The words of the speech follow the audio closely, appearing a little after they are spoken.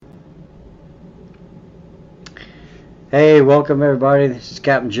Hey, welcome everybody. This is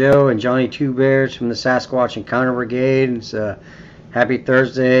Captain Joe and Jonny Twobears from the Sasquatch Encounter Brigade. It's happy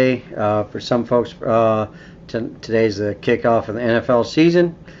Thursday for some folks. Today's the kickoff of the NFL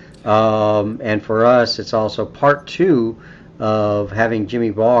season, and for us, it's also part two of having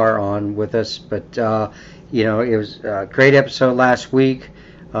Jimmie Barr on with us. But it was a great episode last week.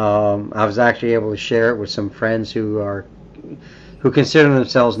 I was actually able to share it with some friends who consider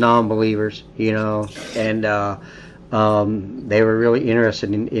themselves non-believers, and they were really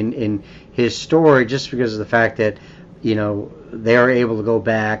interested in his story just because of the fact that, they were able to go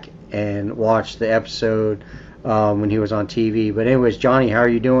back and watch the episode when he was on TV. But anyways, Jonny, how are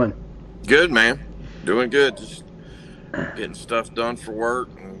you doing? Good, man. Doing good. Just getting stuff done for work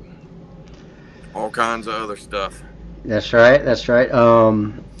and all kinds of other stuff. That's right.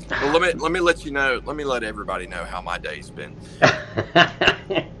 Well, let me let you know. Let me let everybody know how my day's been.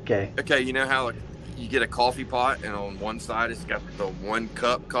 Okay. Okay, you know how you get a coffee pot, and on one side it's got the 1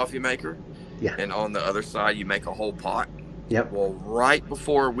 cup coffee maker, Yeah. and on the other side you make a whole pot. Yep. Well, right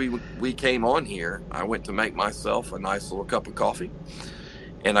before we came on here, I went to make myself a nice little cup of coffee,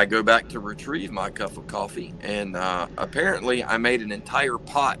 and I go back to retrieve my cup of coffee, and apparently I made an entire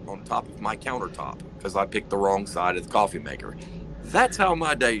pot on top of my countertop because I picked the wrong side of the coffee maker. That's how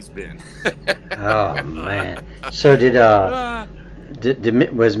my day's been. Oh man. So was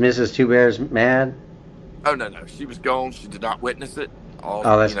Mrs. Twobears mad? Oh no, she was gone. She did not witness it.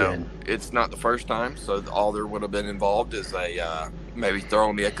 That's good. It's not the first time, so all there would have been involved is maybe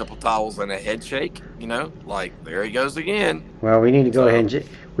throwing me a couple towels and a head shake. Like there he goes again. Well, we need to go ahead and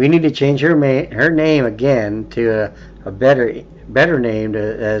we need to change her name again to a better name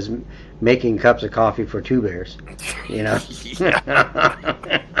as making cups of coffee for Twobears.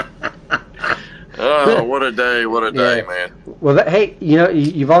 Oh, what a day! What a day, man. Well, hey,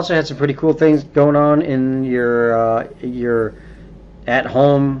 you've also had some pretty cool things going on in your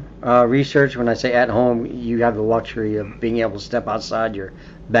at-home research. When I say at-home, you have the luxury of being able to step outside your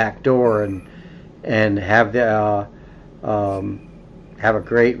back door and have have a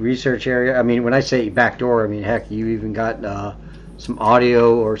great research area. I mean, when I say back door, I mean, heck, you even got some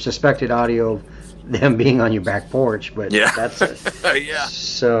audio or suspected audio of them being on your back porch. But yeah, that's yeah.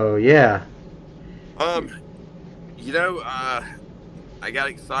 So yeah. I got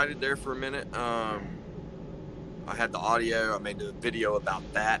excited there for a minute. I had the audio. I made a video about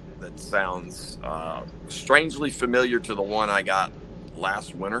that sounds strangely familiar to the one I got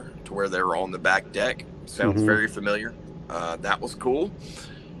last winter, to where they were on the back deck. Sounds very familiar. That was cool.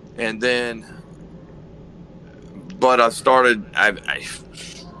 And then, but I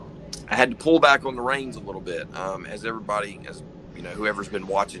had to pull back on the reins a little bit. Whoever's been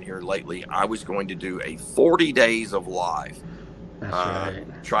watching here lately, I was going to do a 40 days of live. That's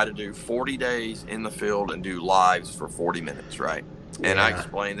right. Try to do 40 days in the field and do lives for 40 minutes, right? And I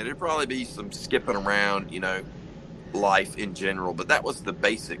explained that it'd probably be some skipping around, life in general, but that was the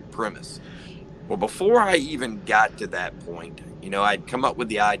basic premise. Well, before I even got to that point, I'd come up with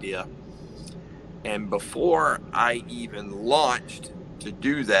the idea, and before I even launched to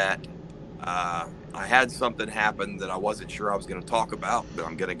do that, I had something happen that I wasn't sure I was going to talk about, but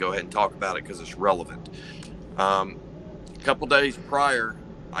I'm going to go ahead and talk about it because it's relevant. A couple days prior,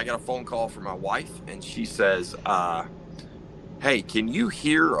 I got a phone call from my wife, and she says, hey, can you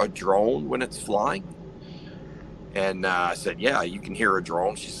hear a drone when it's flying? And I said, yeah, you can hear a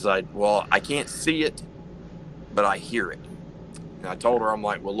drone. She said, well, I can't see it, but I hear it. And I told her, I'm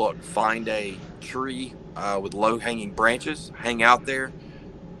like, well, look, find a tree with low-hanging branches, hang out there.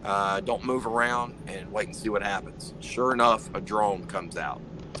 Don't move around, and wait and see what happens. Sure enough, a drone comes out,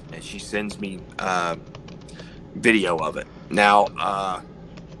 and she sends me video of it. Now,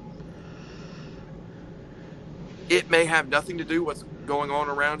 it may have nothing to do with what's going on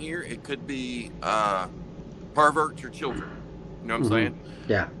around here. It could be perverts or children. You know what I'm saying?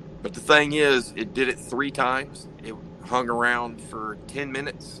 Yeah. But the thing is, it did it 3 times. It hung around for 10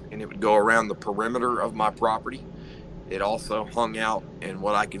 minutes, and it would go around the perimeter of my property. It also hung out in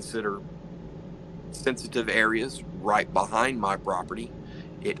what I consider sensitive areas right behind my property.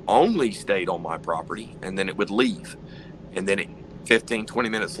 It only stayed on my property, and then it would leave. And then 15, 20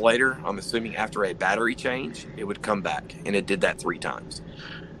 minutes later, I'm assuming after a battery change, it would come back. And it did that 3 times.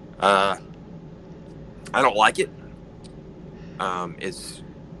 I don't like it.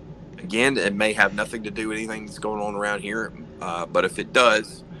 It may have nothing to do with anything that's going on around here. But if it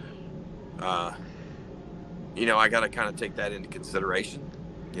does, I got to kind of take that into consideration.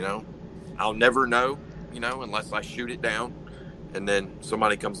 I'll never know, unless I shoot it down and then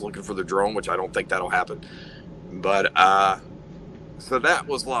somebody comes looking for the drone, which I don't think that'll happen. But so that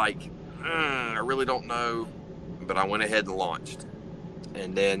was like, I really don't know but I went ahead and launched.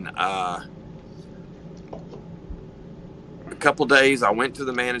 And then a couple days, I went to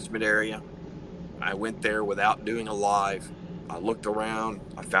the management area. I went there without doing a live. I looked around.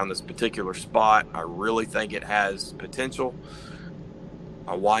 I found this particular spot. I really think it has potential.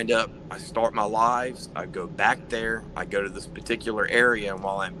 I wind up, I start my lives. I go back there. I go to this particular area. And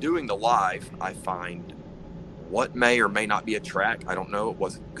while I'm doing the live, I find what may or may not be a track. I don't know. It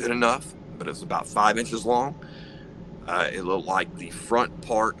wasn't good enough, but it was about 5 inches long. It looked like the front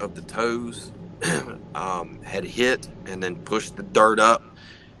part of the toes had hit and then pushed the dirt up.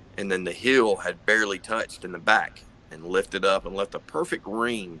 And then the heel had barely touched in the back and lifted up and left a perfect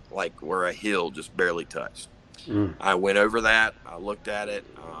ring, like where a heel just barely touched. I went over that. I looked at it.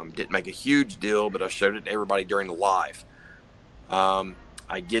 Didn't make a huge deal, but I showed it to everybody during the live.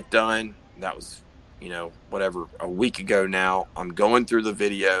 I get done. That was, whatever, a week ago now. I'm going through the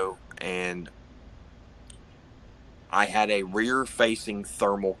video, and I had a rear-facing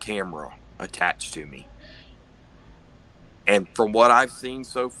thermal camera attached to me. And from what I've seen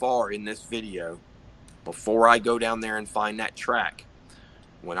so far in this video, before I go down there and find that track,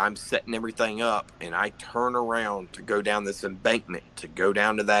 when I'm setting everything up and I turn around to go down this embankment, to go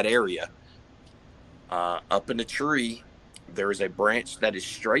down to that area, up in the tree, there is a branch that is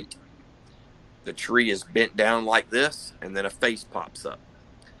straight. The tree is bent down like this, and then a face pops up.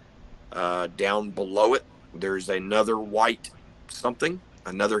 Down below it, there's another white something,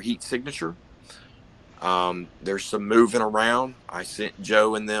 another heat signature. There's some moving around. I sent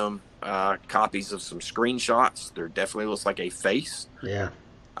Joe and them copies of some screenshots. There definitely looks like a face. Yeah.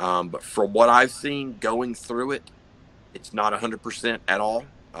 But from what I've seen going through it, it's not 100% at all.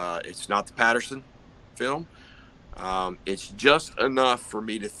 It's not the Patterson film. It's just enough for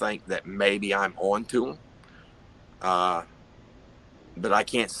me to think that maybe I'm on to him. But I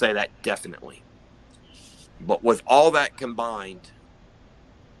can't say that definitely. But with all that combined,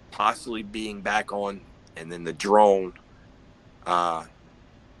 possibly being back on, and then the drone, I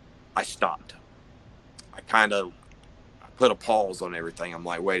stopped. I kind of put a pause on everything. I'm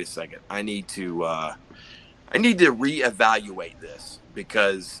like, wait a second. I need to reevaluate this,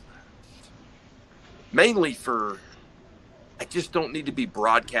 because mainly I just don't need to be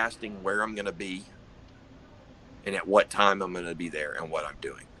broadcasting where I'm going to be and at what time I'm going to be there and what I'm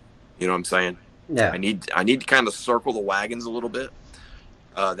doing. You know what I'm saying? Yeah. I need to kind of circle the wagons a little bit.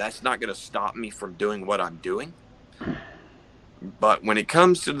 That's not going to stop me from doing what I'm doing. But when it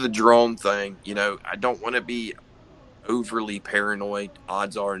comes to the drone thing, I don't want to be overly paranoid.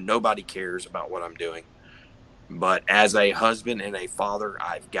 Odds are nobody cares about what I'm doing. But as a husband and a father,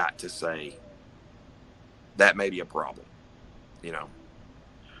 I've got to say that may be a problem.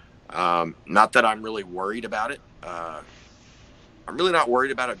 Not that I'm really worried about it. I'm really not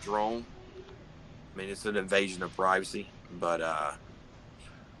worried about a drone. I mean, it's an invasion of privacy. But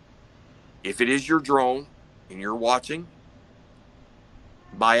if it is your drone and you're watching,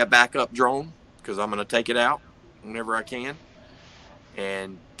 buy a backup drone, because I'm going to take it out whenever I can.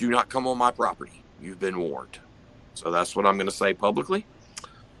 And do not come on my property. You've been warned. So that's what I'm going to say publicly.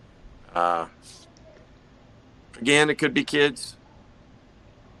 Again, it could be kids,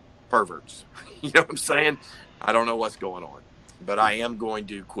 perverts. You know what I'm saying? I don't know what's going on. But I am going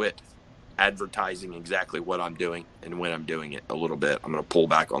to quit advertising exactly what I'm doing and when I'm doing it a little bit. I'm going to pull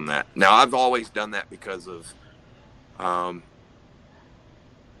back on that. Now, I've always done that because of, I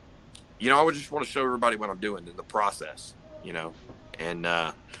would just want to show everybody what I'm doing in the process, and,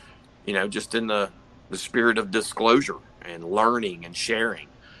 just in the spirit of disclosure and learning and sharing.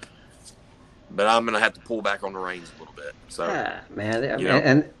 But I'm going to have to pull back on the reins a little bit. So, yeah, man.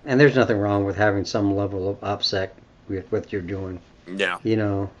 And there's nothing wrong with having some level of OPSEC with what you're doing. Yeah.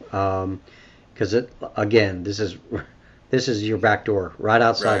 Because again, this is your back door, right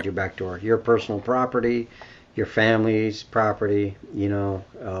outside Right. your back door, your personal property, your family's property.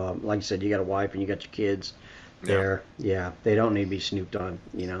 Like you said, you got a wife and you got your kids there. Yeah, they don't need to be snooped on.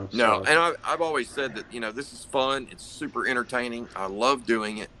 No, So. and I've always said that this is fun. It's super entertaining. I love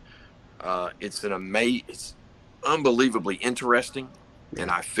doing it. It's unbelievably interesting, and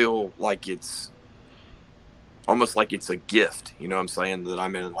I feel like it's almost like it's a gift. You know what I'm saying? That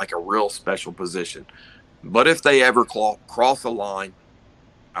I'm in like a real special position. But if they ever cross a line,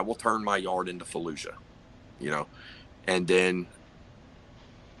 I will turn my yard into Fallujah. And then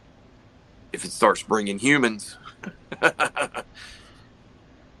if it starts bringing humans,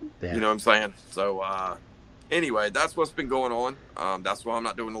 Yeah. You know what I'm saying? So, anyway, that's what's been going on. That's why I'm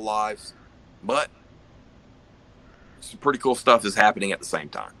not doing the lives, but some pretty cool stuff is happening at the same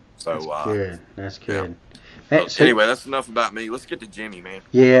time. So, That's good. That's good. So, anyway, that's enough about me. Let's get to Jimmie, man.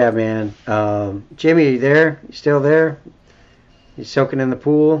 Yeah, man. Jimmie, are you there? You still there? You soaking in the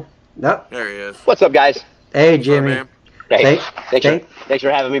pool? Nope. There he is. What's up, guys? Hey, What's Jimmie. up, man? Hey, thanks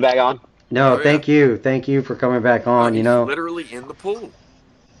for having me back on. No, thank you. Thank you for coming back on, He's literally in the pool.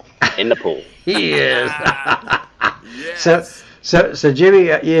 In the pool. He is. Yes. So Jimmie,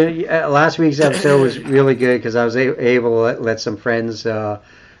 last week's episode was really good because I was able to let some friends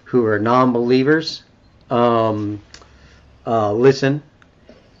who are non-believers listen,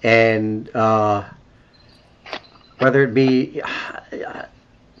 and whether it be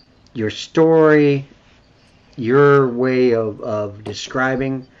your story, your way of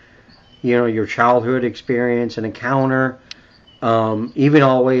describing, your childhood experience and encounter, even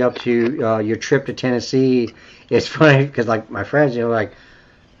all the way up to your trip to Tennessee. It's funny because, like, my friends, like,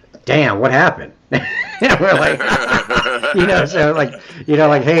 damn, what happened? We're like, so like,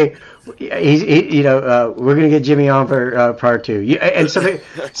 hey, we're gonna get Jimmie on for part 2. And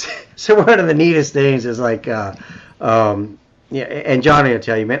so one of the neatest things is like, and Jonny will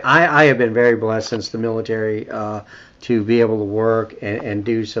tell you, man, I have been very blessed since the military to be able to work and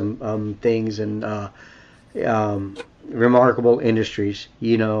do some things in remarkable industries,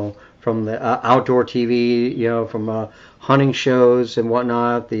 from the outdoor TV, from hunting shows and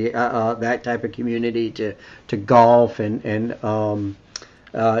whatnot, that type of community to golf and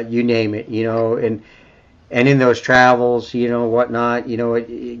you name it, and in those travels, whatnot,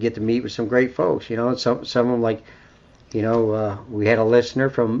 you get to meet with some great folks, some of them, like, we had a listener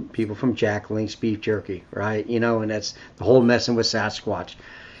from people from Jack Link's Beef Jerky, right? And that's the whole messing with Sasquatch.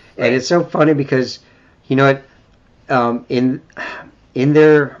 Right. And it's so funny because, in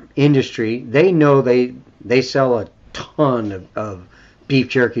their industry, they know they sell a ton of beef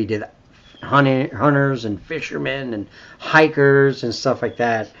jerky to hunters and fishermen and hikers and stuff like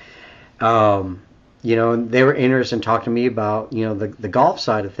that. And they were interested in talking to me about, the golf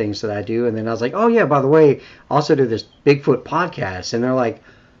side of things that I do. And then I was like, oh yeah, by the way, I also do this Bigfoot podcast. And they're like,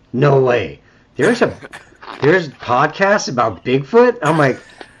 no way. There's podcasts about Bigfoot? I'm like,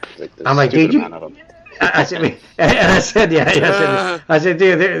 dude, I said,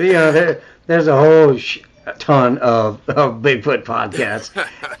 dude, there's a whole ton of Bigfoot podcasts,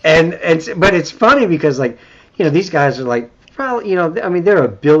 but it's funny because, like, these guys are like, probably, they're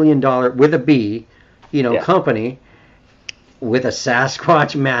 $1 billion with a B, company with a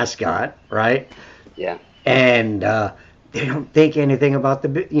Sasquatch mascot, right? Yeah. And they don't think anything about the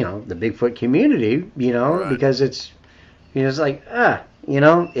Bigfoot community, right. Because it's, it's like,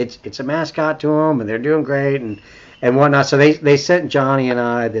 it's a mascot to them, and they're doing great and whatnot. So they sent Jonny and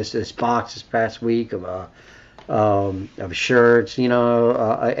I this box this past week of shirts,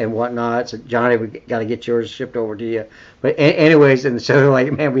 and whatnot. So Jonny, we got to get yours shipped over to you. But anyways, and so they're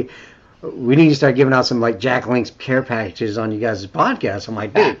like, man, we need to start giving out some, like, Jack Link's care packages on you guys' podcast. I'm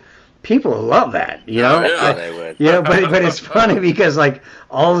like, dude, people love that, Oh, yeah, they would. But it's funny because, like,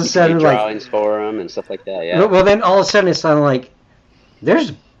 all of a sudden, like, drawings for them and stuff like that. Yeah. Well, then all of a sudden it sounded like, there's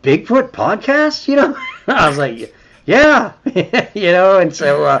a Bigfoot podcast, I was like, yeah, and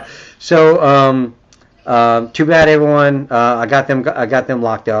so too bad, everyone. I got them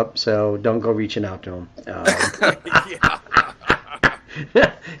locked up, so don't go reaching out to them.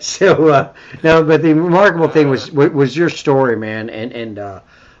 So no, but the remarkable thing was your story, man, and I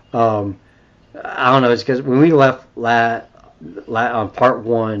don't know, it's because when we left on part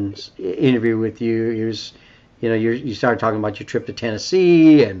 1's interview with you, it was, you started talking about your trip to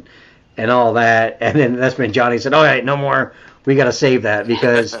Tennessee and all that, and then that's when Jonny said, "All right, no more. We got to save that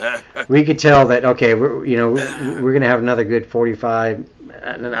because we could tell that, okay, we're gonna have another good 45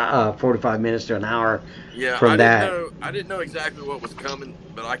 minutes to an hour from that." I didn't know exactly what was coming,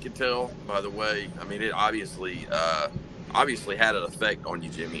 but I could tell by the way. I mean, it obviously had an effect on you,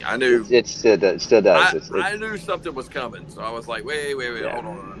 Jimmie. I knew it still does. I knew something was coming, so I was like, wait, yeah. Hold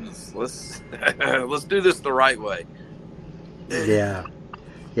on, let's do this the right way. Yeah.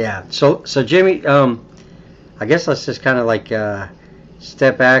 So Jimmie, I guess let's just kind of like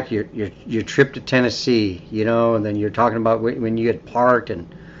step back. Your trip to Tennessee, and then you're talking about when you had parked and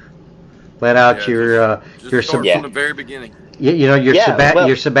let out your from the very beginning.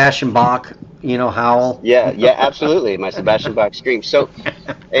 Your Sebastian Bach, howl. Yeah, absolutely. My Sebastian Bach scream. So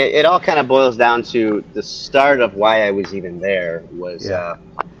it all kind of boils down to the start of why I was even there was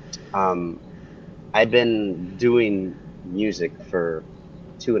I'd been doing music for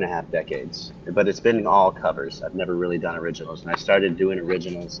 2.5 decades, but it's been all covers. I've never really done originals, and I started doing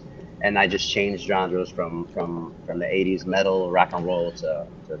originals, and I just changed genres from the 80s metal, rock and roll to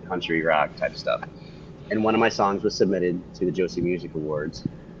country rock type stuff. And one of my songs was submitted to the Josie Music Awards,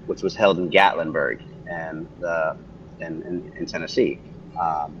 which was held in Gatlinburg, and in Tennessee.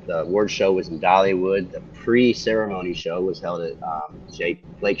 The award show was in Dollywood. The pre-ceremony show was held at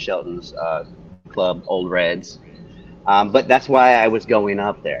Blake Shelton's club, Old Reds. But that's why I was going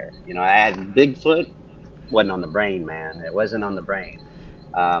up there. You know, I had Bigfoot, wasn't on the brain, man. It wasn't on the brain.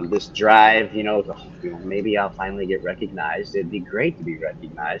 This drive, maybe I'll finally get recognized. It'd be great to be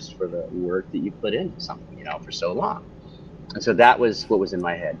recognized for the work that you put into something, for so long. And so that was what was in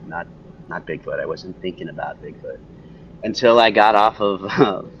my head, not Bigfoot. I wasn't thinking about Bigfoot until I got off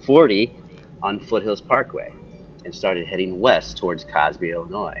of 40 on Foothills Parkway and started heading west towards Cosby,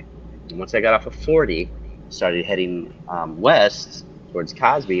 Illinois. And once I got off of 40, started heading west towards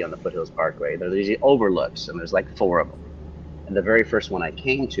Cosby on the Foothills Parkway. There are these overlooks, and there's like 4 of them. And the very first one I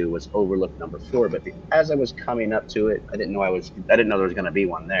came to was overlook number 4. But as I was coming up to it, I didn't know there was going to be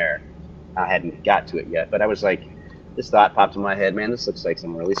one there. I hadn't got to it yet, but I was like, this thought popped in my head, man. This looks like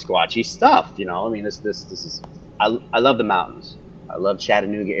some really squatchy stuff, I mean, this is. I love the mountains. I love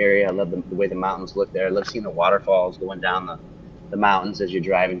Chattanooga area. I love the way the mountains look there. I love seeing the waterfalls going down the mountains as you're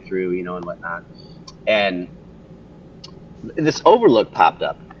driving through, and whatnot. And this overlook popped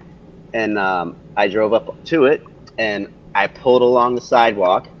up, and I drove up to it, and I pulled along the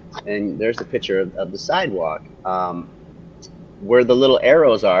sidewalk, and there's a picture of the sidewalk. Where the little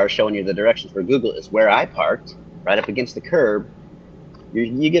arrows are showing you the directions for Google is where I parked, right up against the curb.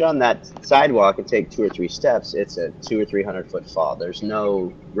 You get on that sidewalk and take 2 or 3 steps, it's a 200 or 300 foot fall. There's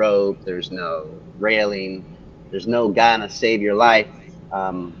no rope, there's no railing, there's no gonna save your life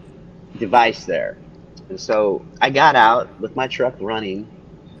device there. And so I got out with my truck running,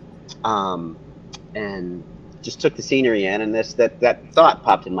 and just took the scenery in, and that thought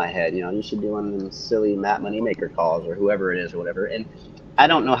popped in my head. You should do one of them silly Matt Moneymaker calls or whoever it is or whatever. And I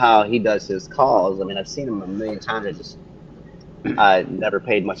don't know how he does his calls. I mean, I've seen him a million times. I never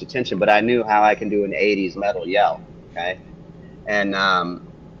paid much attention, but I knew how I can do an 80s metal yell. Okay. And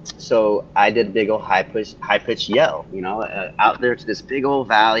so I did a big old high pitched yell, out there to this big old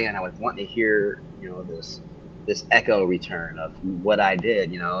valley, and I was wanting to hear, this echo return of what I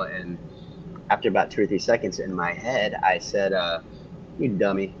did, and after about 2 or 3 seconds in my head, I said, you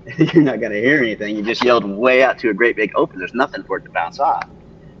dummy, you're not going to hear anything. You just yelled way out to a great big open. There's nothing for it to bounce off.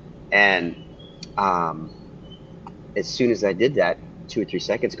 And as soon as I did that, 2 or 3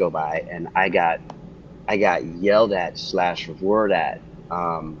 seconds go by, and I got yelled at / roared at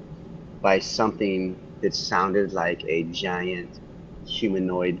by something that sounded like a giant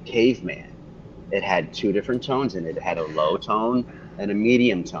humanoid caveman. It had 2 different tones in it. It had a low tone and a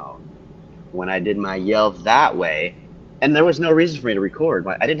medium tone. When I did my yell that way, and there was no reason for me to record.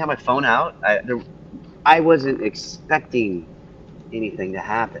 I didn't have my phone out. I wasn't expecting anything to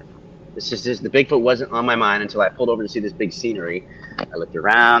happen. It's just the Bigfoot wasn't on my mind until I pulled over to see this big scenery. I looked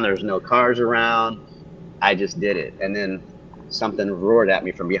around. There was no cars around. I just did it, and then something roared at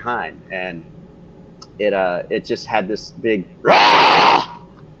me from behind, and it just had this big, rah!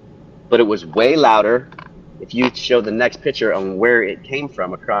 But it was way louder. If you show the next picture on where it came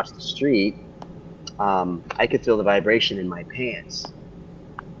from across the street, I could feel the vibration in my pants.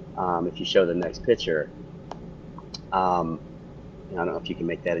 If you show the next picture, I don't know if you can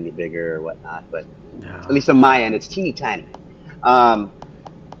make that any bigger or whatnot, but no. At least on my end, it's teeny tiny.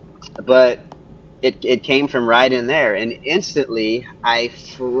 But it came from right in there, and instantly I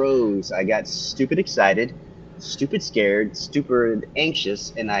froze. I got stupid excited, stupid scared, stupid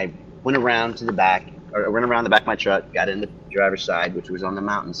anxious, and I went around the back of my truck, got in the driver's side, which was on the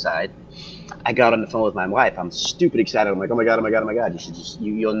mountain side. I got on the phone with my wife. I'm stupid excited. I'm like, oh my God.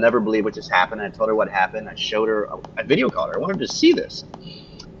 You'll never believe what just happened. I told her what happened. I showed her, I video called her. I wanted her to see this.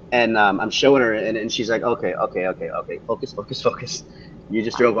 And I'm showing her, and she's like, okay. Focus. You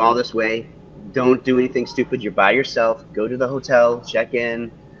just drove all this way. Don't do anything stupid. You're by yourself. Go to the hotel, check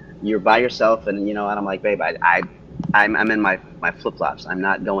in. You're by yourself. And, and I'm like, babe, I'm in my flip-flops. I'm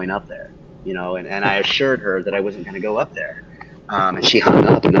not going up there, and I assured her that I wasn't going to go up there. And she hung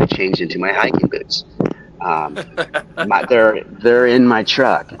up, and I changed into my hiking boots. They're in my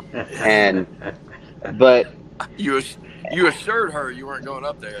truck, but you assured her you weren't going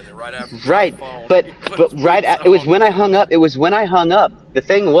up there, and then right after right, but it was when I hung up. It was when I hung up. The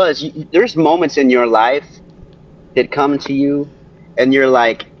thing was, there's moments in your life that come to you, and you're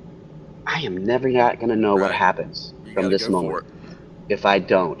like, I am never not going to know what happens from this moment if I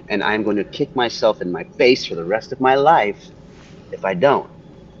don't, and I'm going to kick myself in my face for the rest of my life if I don't.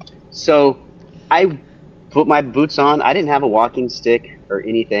 So I put my boots on. I didn't have a walking stick or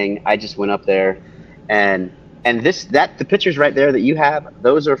anything. I just went up there, and the pictures right there that you have,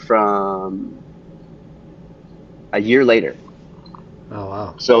 those are from a year later. Oh,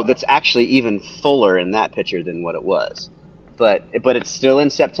 wow. So that's actually even fuller in that picture than what it was. But it's still in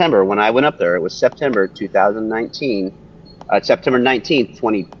September. When I went up there, it was September 2019, September 19th,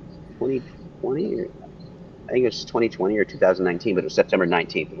 2020. I think it was 2020 or 2019, but it was September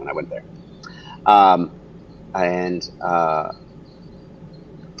 19th when I went there. And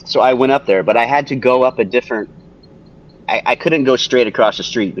so I went up there, but I had to go up a different. I couldn't go straight across the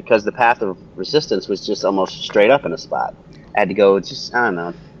street because the path of resistance was just almost straight up in a spot. I had to go just, I don't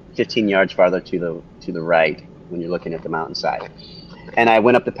know, 15 yards farther to the right when you're looking at the mountainside. And I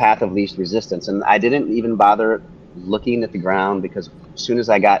went up the path of least resistance, and I didn't even bother looking at the ground because as soon as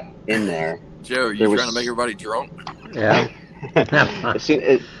I got in there, Joe, are you trying to make everybody drunk? Yeah.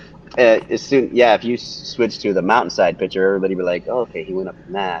 Yeah, if you switch to the mountainside picture, everybody would be like, oh, okay, he went up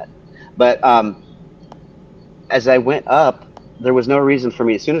in that. But as I went up, there was no reason for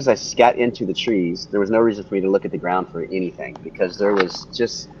me. As soon as I got into the trees, there was no reason for me to look at the ground for anything because there was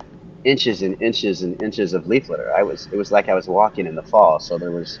just inches and inches and inches of leaf litter. It was like I was walking in the fall. So there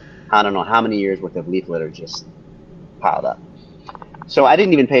was, I don't know how many years worth of leaf litter just piled up. So I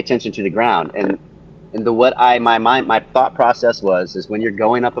didn't even pay attention to the ground. And my thought process is when you're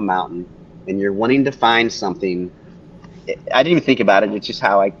going up a mountain and you're wanting to find something, I didn't even think about it. It's just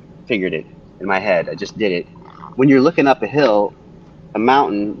how I figured it in my head. I just did it. When you're looking up a hill, a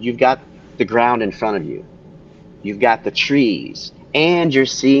mountain, you've got the ground in front of you. You've got the trees, and you're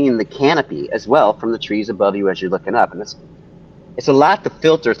seeing the canopy as well from the trees above you as you're looking up. And it's a lot to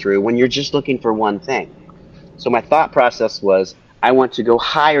filter through when you're just looking for one thing. So my thought process was, I want to go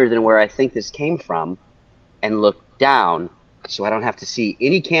higher than where I think this came from and look down so I don't have to see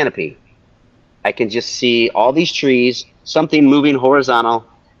any canopy. I can just see all these trees, something moving horizontal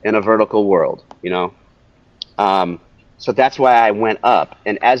in a vertical world, you know? So that's why I went up.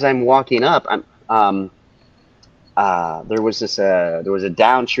 And as I'm walking up, there was a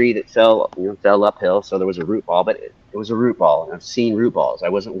down tree that fell uphill. So there was a root ball, but it was a root ball. And I've seen root balls. I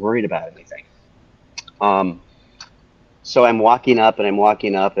wasn't worried about anything. So I'm walking up and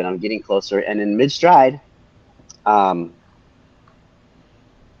I'm getting closer. And in mid-stride,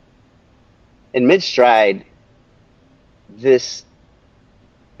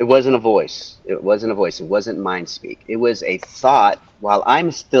 it wasn't a voice. It wasn't mind speak. It was a thought. While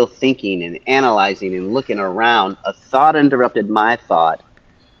I'm still thinking and analyzing and looking around, a thought interrupted my thought,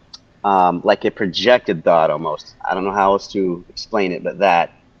 like a projected thought almost. I don't know how else to explain it, but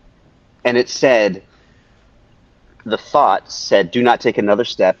that. And the thought said, do not take another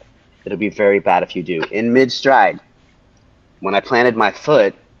step. It'll be very bad if you do. In mid-stride, when I planted my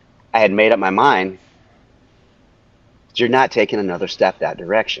foot, I had made up my mind, you're not taking another step that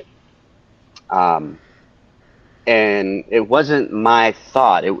direction. And it wasn't my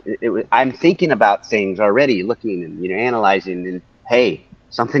thought. I'm thinking about things already, looking and analyzing, and hey,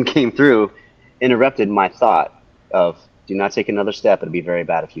 something came through, interrupted my thought of do not take another step. It'll be very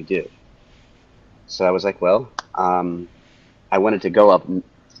bad if you do. So I was like, well, I wanted to go up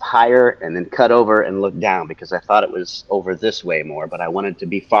higher and then cut over and look down because I thought it was over this way more, but I wanted to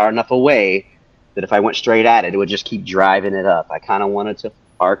be far enough away that if I went straight at it, it would just keep driving it up. I kind of wanted to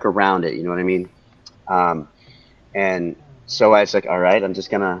arc around it, you know what I mean? And so I was like, all right, I'll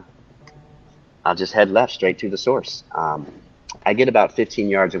just head left straight to the source. I get about 15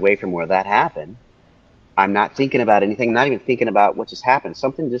 yards away from where that happened. I'm not thinking about anything, not even thinking about what just happened.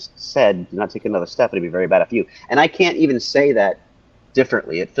 Something just said, do not take another step. It'd be very bad if you. And I can't even say that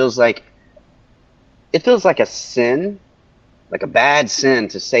differently. It feels like a sin, like a bad sin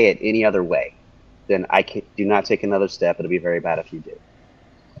to say it any other way. Then do not take another step. It'll be very bad if you do.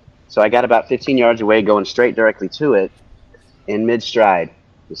 So I got about 15 yards away, going straight directly to it. In mid-stride,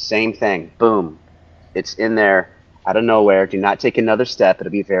 the same thing. Boom. It's in there, out of nowhere. Do not take another step.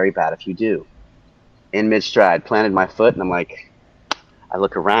 It'll be very bad if you do. In mid-stride, planted my foot, and I'm like, I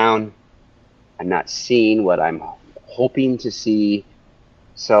look around. I'm not seeing what I'm hoping to see.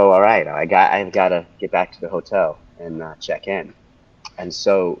 So, all right, I've got to get back to the hotel and check in. And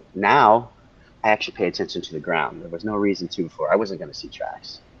so now I actually pay attention to the ground. There was no reason to before. I wasn't going to see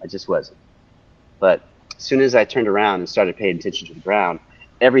tracks. I just wasn't. But as soon as I turned around and started paying attention to the ground,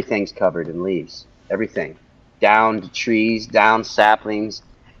 everything's covered in leaves. Everything. Down to trees, down saplings.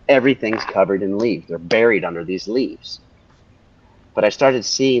 Everything's covered in leaves. They're buried under these leaves. But I started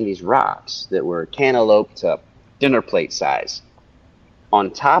seeing these rocks that were cantaloupe to dinner plate size on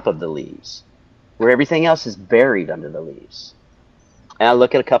top of the leaves, where everything else is buried under the leaves. And I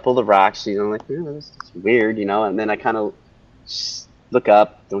look at a couple of the rocks, like, this is weird, and then I kind of look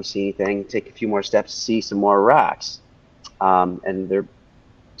up, don't see anything, take a few more steps, see some more rocks. And they're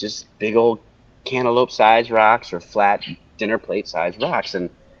just big old cantaloupe-sized rocks or flat dinner plate sized rocks. And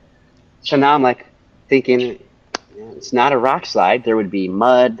so now I'm like thinking, it's not a rock slide. There would be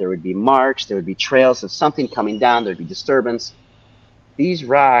mud, there would be marks, there would be trails of something coming down, there'd be disturbance. These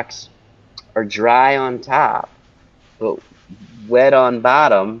rocks are dry on top, but wet on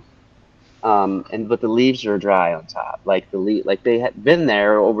bottom, but the leaves are dry on top, like like they had been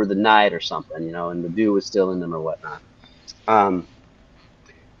there over the night or something, you know, and the dew was still in them or whatnot.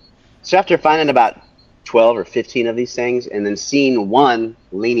 So after finding about 12 or 15 of these things, and then seeing one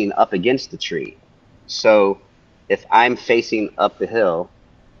leaning up against the tree, so if I'm facing up the hill,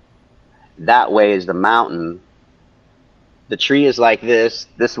 that way is the mountain. The tree is like this.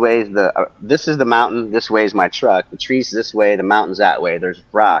 This way is this is the mountain. This way is my truck. The tree's this way. The mountain's that way. There's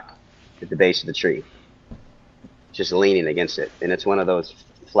rock at the base of the tree, just leaning against it, and it's one of those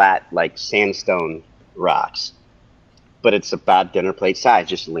flat, like sandstone rocks, but it's about dinner plate size,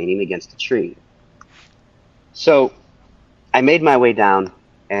 just leaning against the tree. So I made my way down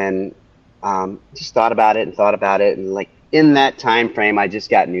and just thought about it, and like in that time frame, I just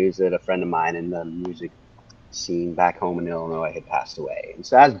got news that a friend of mine in the music scene back home in Illinois had passed away, and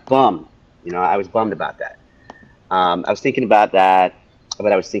so I was bummed. You know, I was bummed about that. I was thinking about that,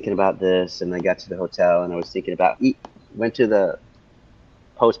 but I was thinking about this, and I got to the hotel, and I was thinking about went to the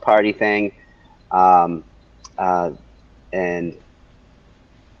post party thing, and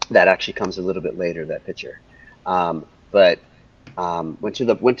that actually comes a little bit later, that picture. But went to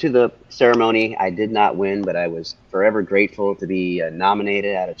the ceremony. I did not win, but I was forever grateful to be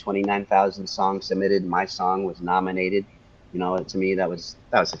nominated. Out of 29,000 songs submitted, my song was nominated. You know, to me that was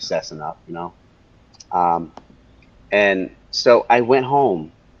success enough. You know, and so I went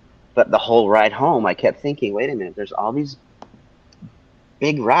home, but the whole ride home, I kept thinking, wait a minute, there's all these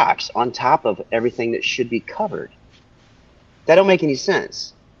big rocks on top of everything that should be covered. That don't make any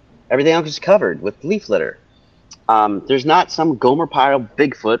sense. Everything else is covered with leaf litter. There's not some Gomer Pyle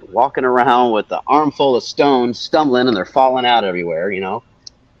Bigfoot walking around with the armful of stones, stumbling, and they're falling out everywhere, you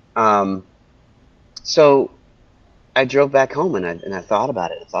know. So I drove back home, and I thought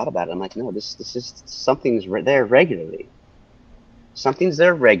about it. I'm like, no, this is something's there regularly. Something's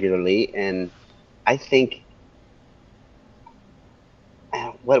there regularly, and I think,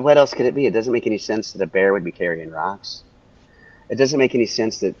 what else could it be? It doesn't make any sense that a bear would be carrying rocks. It doesn't make any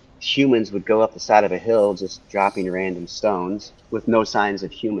sense that humans would go up the side of a hill just dropping random stones with no signs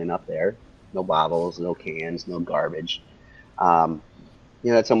of human up there. No bottles, no cans, no garbage. You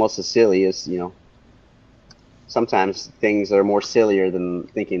know, it's almost as silly as, you know, sometimes things are more sillier than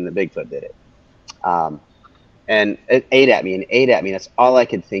thinking that Bigfoot did it. And it ate at me. That's all I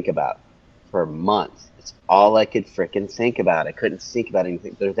could think about for a month. It's all I could frickin' think about. I couldn't think about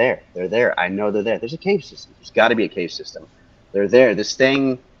anything. They're there. I know they're there. There's a cave system. There's got to be a cave system. They're there. This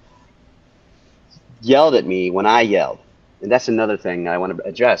thing yelled at me when I yelled. And that's another thing I want to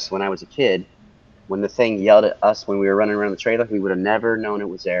address. When I was a kid, when the thing yelled at us when we were running around the trailer, we would have never known it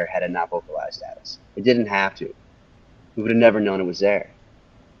was there had it not vocalized at us. It didn't have to. We would have never known it was there.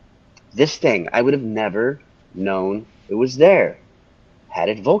 This thing, I would have never known it was there had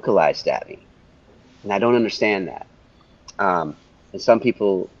it vocalized at me. And I don't understand that. And some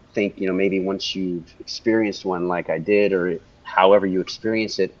people think, you know, maybe once you've experienced one like I did, or however you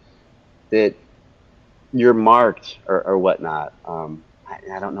experience it, that you're marked or whatnot.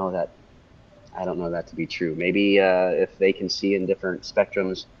 I don't know that. I don't know that to be true. Maybe if they can see in different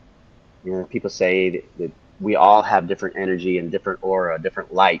spectrums, you know, people say that we all have different energy and different aura,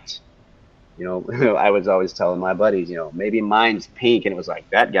 different light. You know, I was always telling my buddies, you know, maybe mine's pink, and it was like,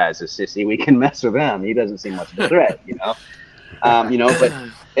 that guy's a sissy. We can mess with him. He doesn't seem much of a threat, you know. You know, but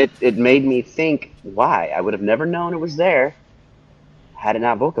it made me think, why? I would have never known it was there had it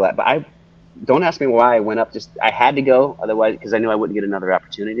not vocalized. But don't ask me why I went up. Just I had to go, otherwise, because I knew I wouldn't get another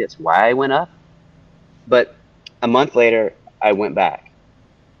opportunity. That's why I went up. But a month later, I went back.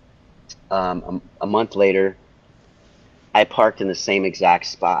 A month later, I parked in the same exact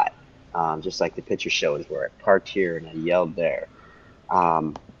spot, just like the picture shows, where I parked here and I yelled there.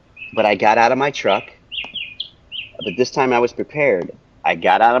 But I got out of my truck. But this time I was prepared. I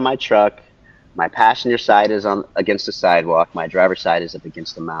got out of my truck. My passenger side is against the sidewalk. My driver's side is up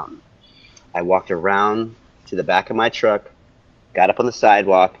against the mountain. I walked around to the back of my truck, got up on the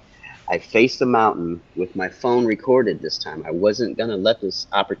sidewalk. I faced the mountain with my phone recorded this time. I wasn't going to let this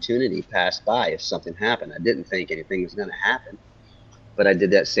opportunity pass by if something happened. I didn't think anything was going to happen. But I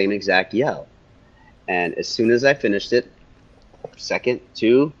did that same exact yell. And as soon as I finished it, second,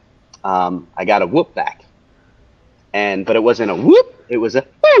 two, I got a whoop back. But it wasn't a whoop, it was a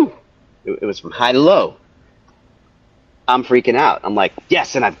whoo. It was from high to low. I'm freaking out. I'm like,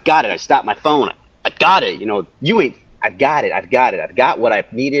 yes, and I've got it. I stopped my phone. I got it. You know, you ain't I've got it. I've got it. I've got what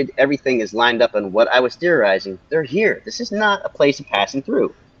I've needed. Everything is lined up on what I was theorizing. They're here. This is not a place of passing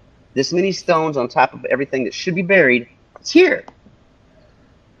through. This many stones on top of everything that should be buried, it's here.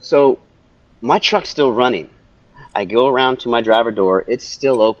 So my truck's still running. I go around to my driver door. It's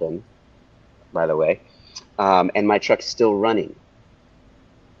still open, by the way, and my truck's still running.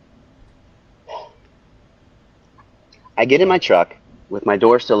 I get in my truck with my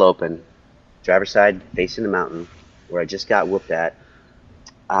door still open, driver's side facing the mountain where I just got whooped at,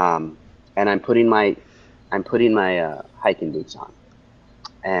 and I'm putting my hiking boots on,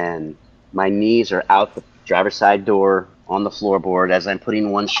 and my knees are out the driver's side door on the floorboard as I'm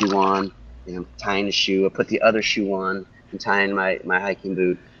putting one shoe on, and I'm tying the shoe. I put the other shoe on and tying my hiking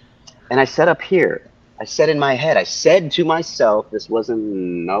boot, and I said up here, I said in my head, I said to myself, this wasn't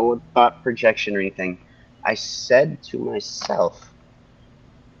no thought projection or anything. I said to myself,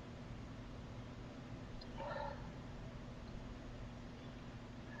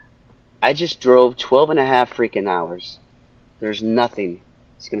 I just drove 12 and a half freaking hours. There's nothing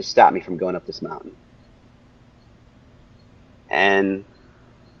that's going to stop me from going up this mountain. And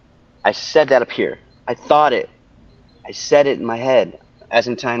I said that up here. I thought it. I said it in my head as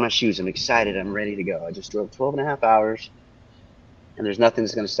I'm tying my shoes. I'm excited. I'm ready to go. I just drove 12 and a half hours, and there's nothing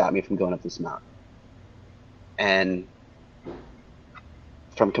that's going to stop me from going up this mountain. And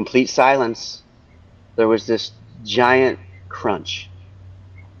from complete silence, there was this giant crunch.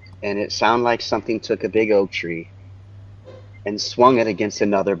 And it sounded like something took a big oak tree and swung it against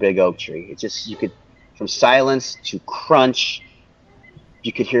another big oak tree. It just, you could, from silence to crunch,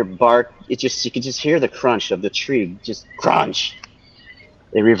 you could hear bark. You could just hear the crunch of the tree, just crunch.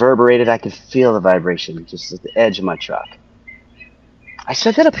 It reverberated. I could feel the vibration just at the edge of my truck. I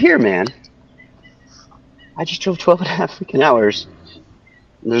said that up here, man. I just drove 12 and a half freaking hours.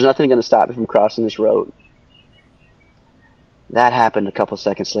 And there's nothing going to stop me from crossing this road. That happened a couple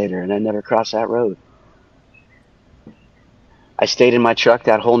seconds later, and I never crossed that road. I stayed in my truck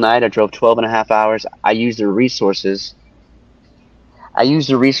that whole night. I drove 12 and a half hours. I used the resources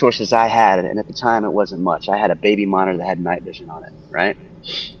I had, and at the time it wasn't much. I had a baby monitor that had night vision on it, right?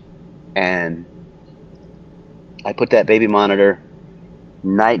 And I put that baby monitor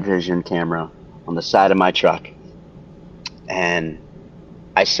night vision camera on the side of my truck, and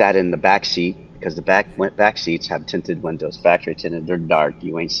I sat in the back seat, because the back seats have tinted windows, factory tinted. They're dark.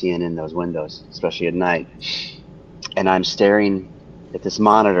 You ain't seeing in those windows, especially at night. And I'm staring at this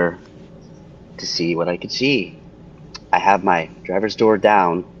monitor to see what I could see. I have my driver's door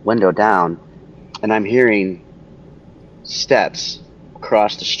down, window down, and I'm hearing steps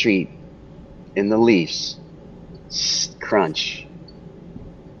across the street in the leaves. Crunch,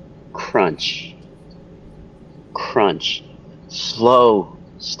 crunch, crunch. Slow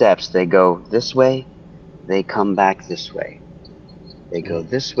steps. They go this way, they come back this way. They go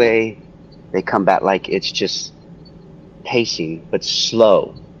this way, they come back, like it's just pacing, but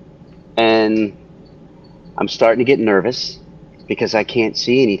slow. And I'm starting to get nervous because I can't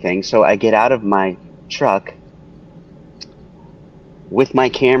see anything. So I get out of my truck with my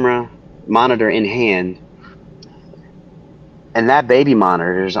camera monitor in hand, and that baby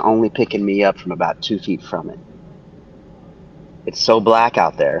monitor is only picking me up from about 2 feet from it. It's so black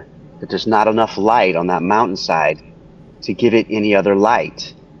out there that there's not enough light on that mountainside to give it any other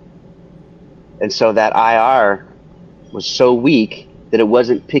light. And so that IR was so weak that it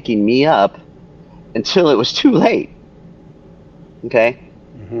wasn't picking me up until it was too late. Okay?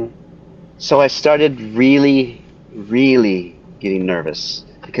 Mm-hmm. So I started really, really getting nervous,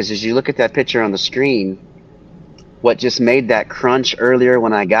 because as you look at that picture on the screen, what just made that crunch earlier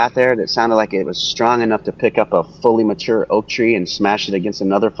when I got there, that sounded like it was strong enough to pick up a fully mature oak tree and smash it against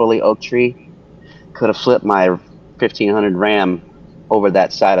another fully oak tree, could have flipped my 1500 Ram over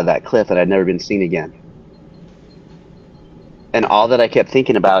that side of that cliff that I'd never been seen again. And all that I kept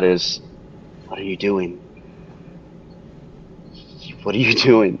thinking about is, what are you doing? What are you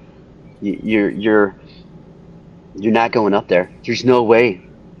doing? You're not going up there. There's no way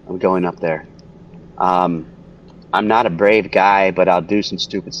I'm going up there. I'm not a brave guy, but I'll do some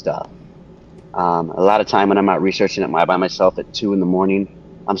stupid stuff. A lot of time when I'm out researching it by myself at 2 a.m,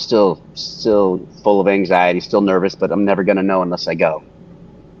 I'm still full of anxiety, still nervous, but I'm never going to know unless I go.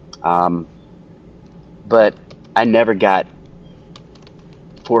 But I never got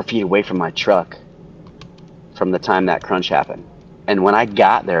 4 feet away from my truck from the time that crunch happened. And when I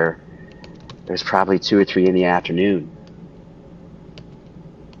got there, it was probably 2 or 3 in the afternoon.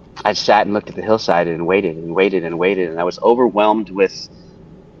 I sat and looked at the hillside and waited and waited and waited, and I was overwhelmed with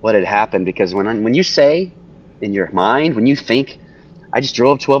what had happened, because when you say in your mind, when you think, I just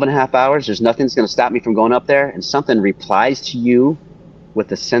drove 12 and a half hours. There's nothing that's going to stop me from going up there. And something replies to you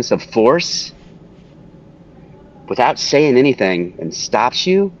with a sense of force without saying anything and stops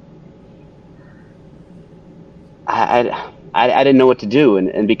you. I didn't know what to do.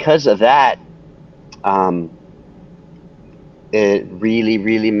 And because of that, it really,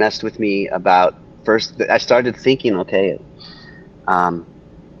 really messed with me about first. I started thinking, okay,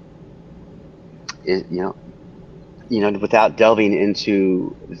 without delving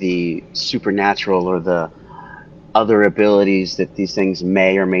into the supernatural or the other abilities that these things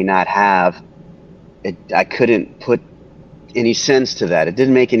may or may not have, I couldn't put any sense to that. It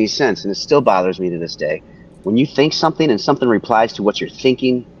didn't make any sense, and it still bothers me to this day. When you think something and something replies to what you're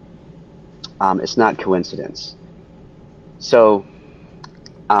thinking, it's not coincidence. So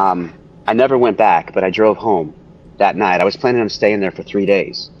I never went back, but I drove home that night. I was planning on staying there for 3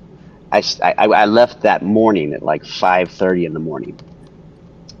 days. I left that morning at like 5:30 in the morning.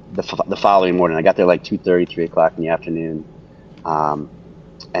 The following morning, I got there like 2:30, 3 o'clock in the afternoon. And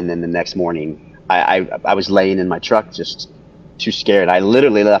then the next morning, I was laying in my truck just too scared. I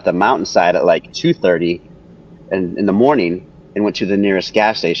literally left the mountainside at like 2:30 in the morning and went to the nearest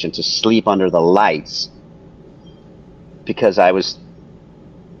gas station to sleep under the lights because I was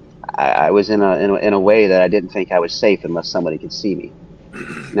in a way that I didn't think I was safe unless somebody could see me.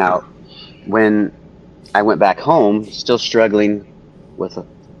 Now, when I went back home, still struggling with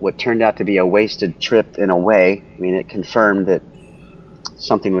what turned out to be a wasted trip in a way. I mean, it confirmed that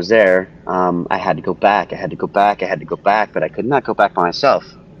something was there. I had to go back, but I could not go back by myself.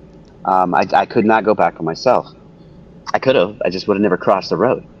 I could not go back by myself. I could have, I just would have never crossed the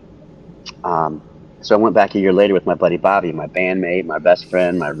road. So I went back a year later with my buddy Bobby, my bandmate, my best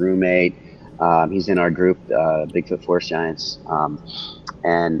friend, my roommate. He's in our group, Bigfoot Force Giants.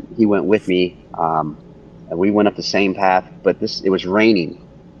 And he went with me. And we went up the same path, but it was raining.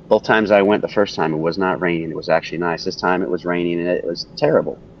 Both times I went, the first time it was not raining. It was actually nice. This time it was raining, and it was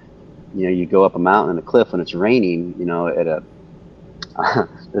terrible. You know, you go up a mountain and a cliff when it's raining, you know,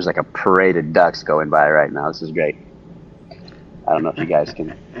 there's like a parade of ducks going by right now. This is great. I don't know if you guys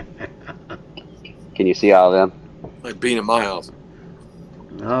can you see all of them? Like being at my house.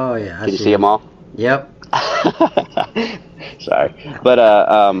 Oh yeah. Can you see them all? Yep. Sorry, but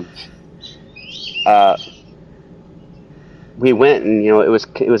we went, and you know, it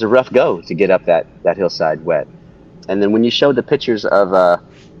was a rough go to get up that hillside wet. And then when you showed the pictures of the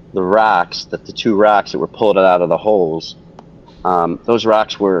rocks, the two rocks that were pulled out of the holes, those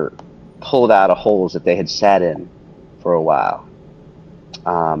rocks were pulled out of holes that they had sat in for a while.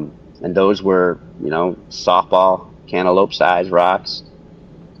 And those were, you know, softball, cantaloupe size rocks.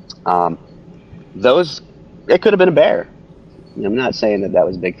 Those, it could have been a bear. I'm not saying that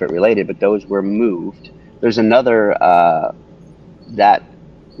was Bigfoot related, but those were moved. There's another, that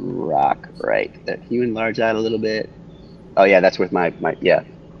rock right there. Can you enlarge that a little bit? Oh yeah, that's with my yeah,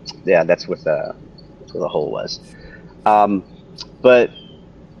 that's with where the hole was. But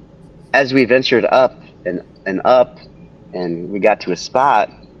as we ventured up and up, and we got to a spot,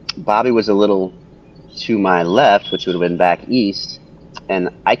 Bobby was a little to my left, which would have been back east, and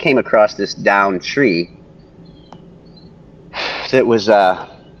I came across this downed tree that was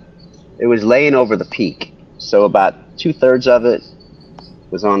it was laying over the peak. So about 2/3 of it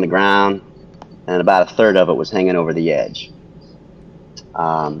was on the ground, and about 1/3 of it was hanging over the edge.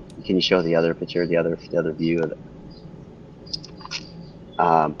 Can you show the other picture, the other view of it?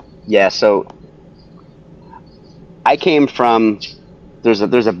 Yeah. So I came from. There's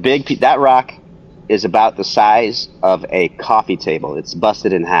a big piece. That rock is about the size of a coffee table. It's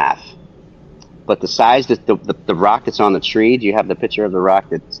busted in half. But the size that the rock that's on the tree. Do you have the picture of the rock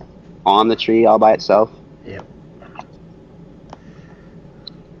that's on the tree all by itself? Yep.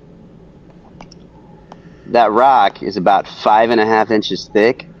 That rock is about 5.5 inches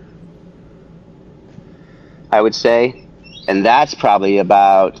thick, I would say, and that's probably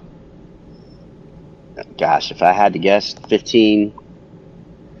about, gosh, if I had to guess, 15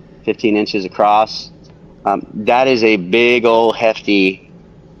 inches across. That is a big old hefty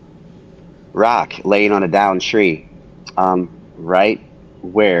rock laying on a downed tree, right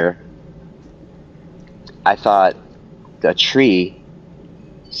where I thought the tree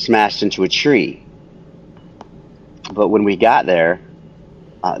smashed into a tree. But when we got there,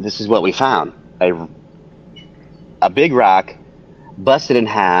 this is what we found. A big rock busted in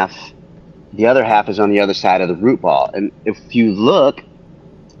half. The other half is on the other side of the root ball. And if you look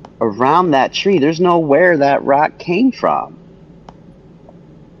around that tree, there's nowhere that rock came from.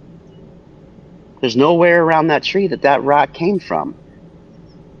 There's nowhere around that tree that rock came from.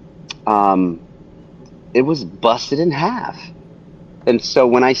 It was busted in half. And so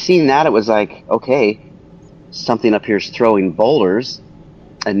when I seen that, it was like, okay, something up here is throwing boulders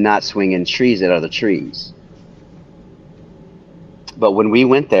and not swinging trees at other trees. But when we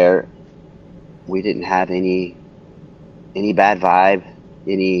went there, we didn't have any bad vibe,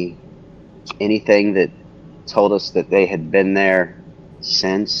 anything that told us that they had been there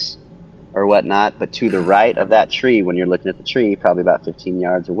since or whatnot. But to the right of that tree, when you're looking at the tree, probably about 15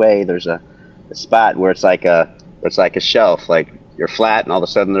 yards away, there's a spot where it's like a shelf, like you're flat, and all of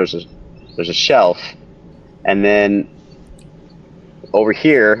a sudden there's a shelf, and then over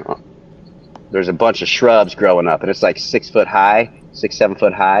here there's a bunch of shrubs growing up, and it's like 6 foot high, 6-7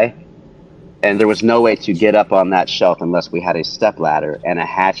 foot high, and there was no way to get up on that shelf unless we had a step ladder and a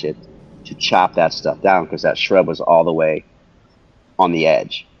hatchet to chop that stuff down, because that shrub was all the way on the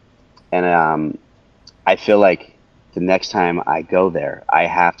edge. And I feel like the next time I go there, I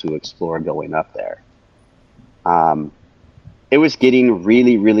have to explore going up there. It was getting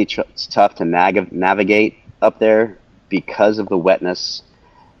really, really tough to navigate up there because of the wetness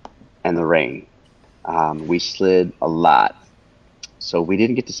and the rain. We slid a lot. So we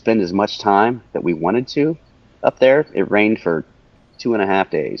didn't get to spend as much time that we wanted to up there. It rained for 2.5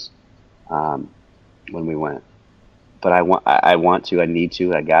 days when we went. But I need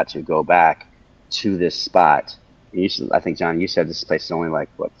to, I got to go back to this spot. I think, John, you said this place is only like,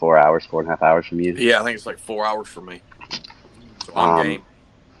 what, 4.5 hours from you? Yeah, I think it's like 4 hours from me. So I'm game.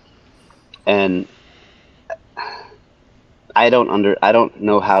 And I don't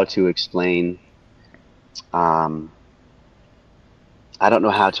know how to explain. I don't know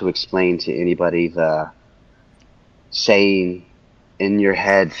how to explain to anybody the saying in your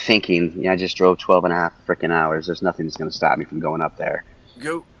head, thinking, I just drove 12.5 freaking hours. There's nothing that's going to stop me from going up there.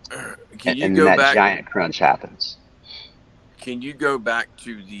 Can you and go that back? Giant crunch happens. Can you go back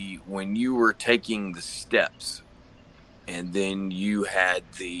to when you were taking the steps, and then you had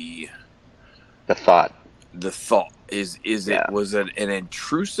the thought? The thought was it an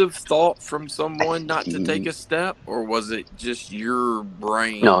intrusive thought from someone not to take a step, or was it just your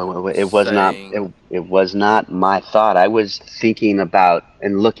brain? No, it was not. It was not my thought. I was thinking about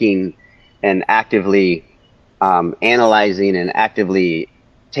and looking and actively analyzing and actively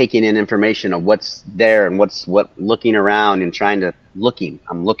taking in information of what's there and looking around and I'm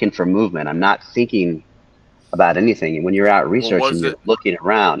looking for movement. I'm not thinking about anything. And when you're out researching, you're looking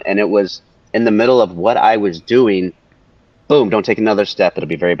around, and it was in the middle of what I was doing. Boom, don't take another step. It'll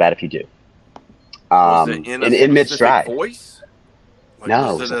be very bad if you do. Was it in mid-stride voice?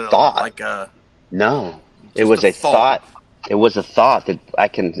 No, it was a thought. No, it was a thought. It was a thought that I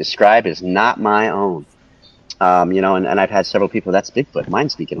can describe as not my own. And I've had several people, that's Bigfoot, mind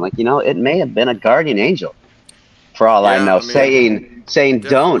speaking. Like, it may have been a guardian angel, for all I know, saying,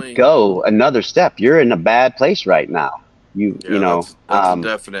 don't go another step. You're in a bad place right now. That's a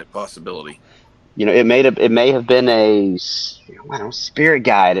definite possibility. It may have been a spirit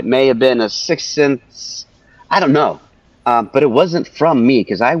guide. It may have been a sixth sense. I don't know, but it wasn't from me,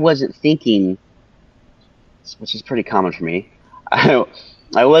 because I wasn't thinking, which is pretty common for me. I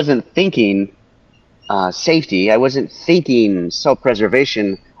wasn't thinking safety. I wasn't thinking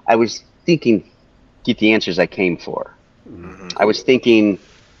self-preservation. I was thinking get the answers I came for. Mm-hmm. I was thinking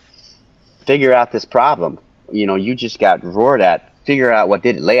figure out this problem. You just got roared at. Figure out what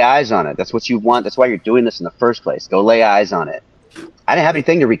did it. Lay eyes on it. That's what you want. That's why you're doing this in the first place. Go lay eyes on it. I didn't have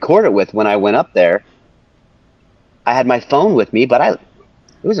anything to record it with when I went up there. I had my phone with me, but it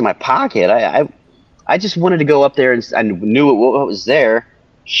was in my pocket. I just wanted to go up there, and I knew what was there.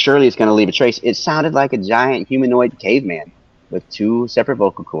 Surely it's going to leave a trace. It sounded like a giant humanoid caveman with 2 separate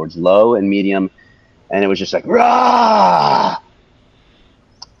vocal cords, low and medium, and it was just like, rah!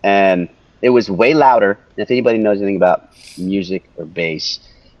 And it was way louder. If anybody knows anything about music or bass,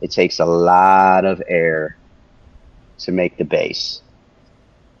 it takes a lot of air to make the bass.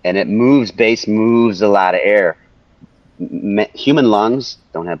 And bass moves a lot of air. Human lungs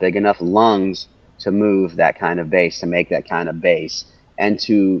don't have big enough lungs to move that kind of bass, to make that kind of bass, and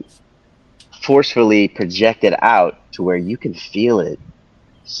to forcefully project it out to where you can feel it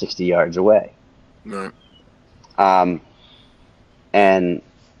 60 yards away. Right. And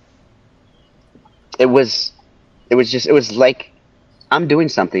it was like I'm doing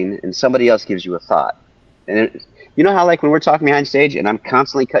something and somebody else gives you a thought. And you know how, like, when we're talking behind stage and I'm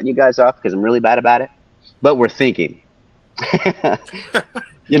constantly cutting you guys off because I'm really bad about it, but we're thinking. I'm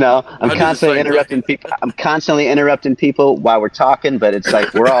constantly interrupting people. I'm constantly interrupting people while we're talking, but it's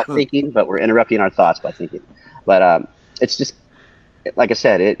like we're all thinking, but we're interrupting our thoughts by thinking. But it's just, like I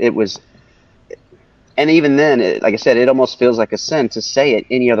said, it was. And even then, like I said, it almost feels like a sin to say it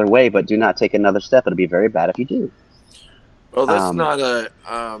any other way, but do not take another step. It'll be very bad if you do. Well, that's not a.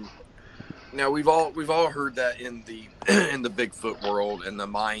 Now we've all heard that in the in the Bigfoot world, and the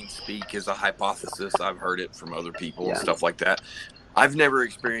mind speak is a hypothesis. I've heard it from other people and stuff like that. I've never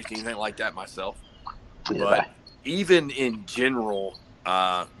experienced anything like that myself, but even in general,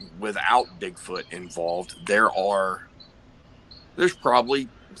 without Bigfoot involved, there's probably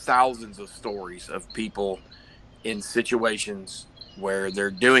thousands of stories of people in situations where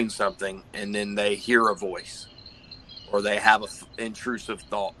they're doing something and then they hear a voice, or they have an intrusive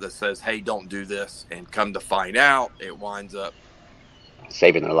thought that says, hey, don't do this. And come to find out, it winds up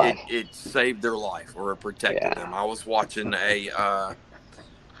saving their life. It saved their life, or it protected them. I was watching I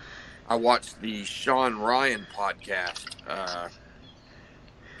watched the Sean Ryan podcast,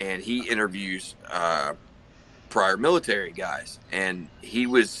 and he interviews prior military guys. And he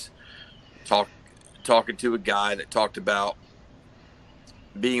was talking to a guy that talked about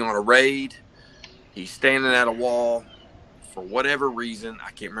being on a raid. He's standing at a wall. For whatever reason,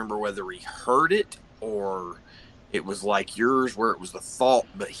 I can't remember whether he heard it or it was like yours where it was the thought,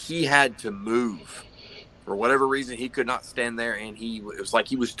 but he had to move. For whatever reason, he could not stand there, and it was like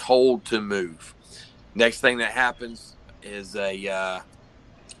he was told to move. Next thing that happens is a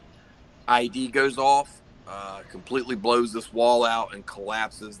ID goes off, completely blows this wall out and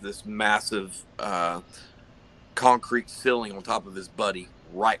collapses this massive concrete ceiling on top of his buddy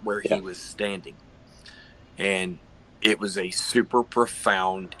right where he was standing. And it was a super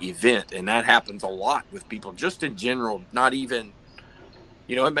profound event, and that happens a lot with people just in general, not even,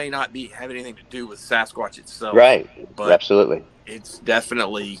 it may not have anything to do with Sasquatch itself. Right. But absolutely. It's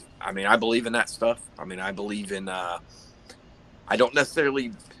definitely, I believe in that stuff. I believe in, I don't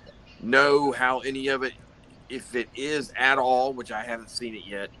necessarily know how any of it, if it is at all, which I haven't seen it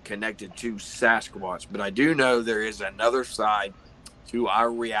yet, connected to Sasquatch, but I do know there is another side to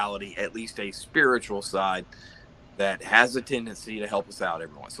our reality, at least a spiritual side, that has a tendency to help us out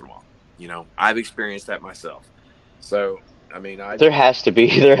every once in a while. I've experienced that myself. So, there has to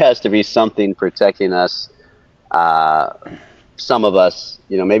be something protecting us. Some of us,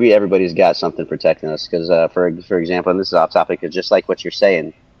 maybe everybody's got something protecting us. Because, for example, and this is off topic, it's just like what you're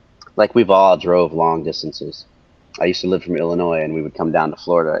saying. Like, we've all drove long distances. I used to live from Illinois, and we would come down to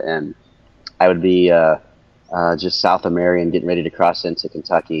Florida, and I would be just south of Marion, getting ready to cross into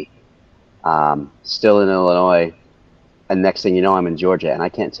Kentucky, still in Illinois. And next thing you know, I'm in Georgia, and I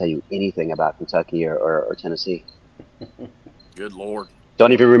can't tell you anything about Kentucky or Tennessee. Good Lord.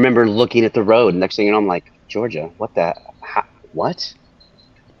 Don't even remember looking at the road. Next thing you know, I'm like, Georgia, what the? What?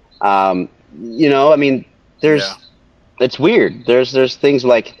 It's weird. There's things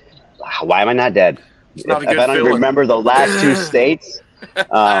like, why am I not dead? If I don't even remember the last two states,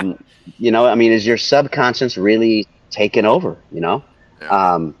 is your subconscious really taken over? Yeah.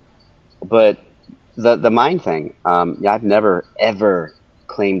 But the mind thing, I've never ever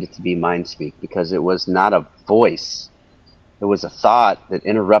claimed it to be mind speak, because it was not a voice. It was a thought that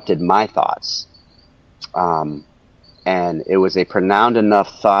interrupted my thoughts. And it was a pronounced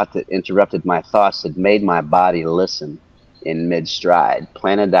enough thought that interrupted my thoughts that made my body listen in mid-stride,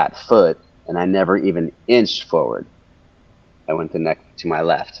 planted that foot, and I never even inched forward. I went to my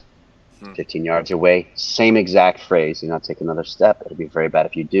left, 15 yards away, same exact phrase, take another step. It'll be very bad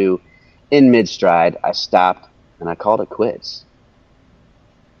if you do. In mid-stride, I stopped, and I called it quits.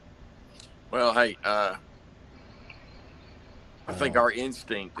 Well, hey, I think our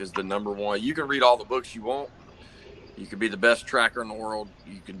instinct is the number one. You can read all the books you want. You can be the best tracker in the world.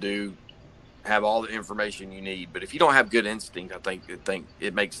 You can have all the information you need. But if you don't have good instinct, I think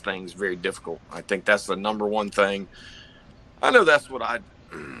it makes things very difficult. I think that's the number one thing. I know that's what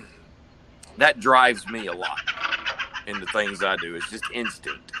that drives me a lot in the things I do. It's just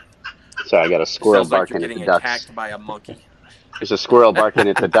instinct. Sorry, I got a squirrel barking at the ducks. Getting attacked by a monkey. There's a squirrel barking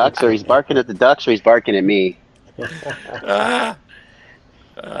at the ducks, or he's barking at the ducks, or he's barking at me.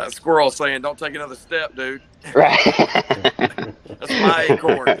 Squirrel saying, "Don't take another step, dude." Right. That's my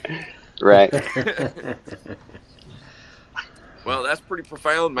acorn. Right. Well, that's pretty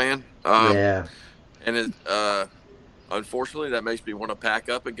profound, man. Yeah. And unfortunately, that makes me want to pack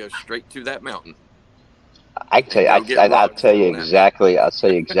up and go straight to that mountain. I'll tell you exactly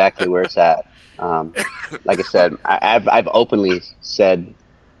where it's at. Like I said, I've openly said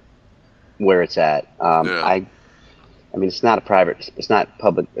where it's at. It's not public.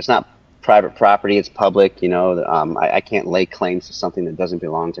 It's not private property. It's public. I can't lay claims to something that doesn't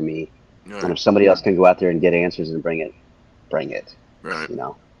belong to me. Right. And if somebody else can go out there and get answers and bring it. Right.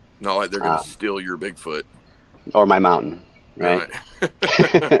 Not like they're going to steal your Bigfoot or my mountain. Right.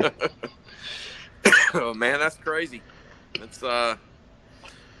 Oh man, that's crazy. It's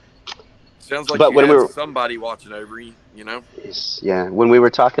Sounds like But you when we had were, somebody watching over you, you know? yeah, when we were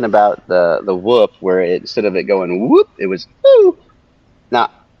talking about the whoop, where instead of it going whoop, it was whoo.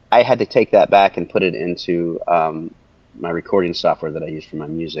 Now I had to take that back and put it into my recording software that I use for my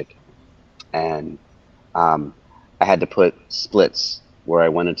music, and I had to put splits where I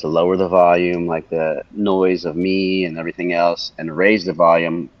wanted to lower the volume, like the noise of me and everything else, and raise the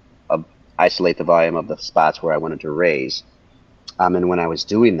volume of isolate the volume of the spots where I wanted to raise. And when I was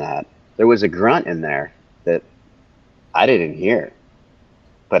doing that, there was a grunt in there that I didn't hear,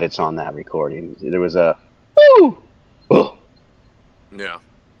 but it's on that recording. There was a woo, oh, Yeah.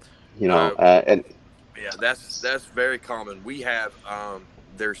 and Yeah, that's very common. We have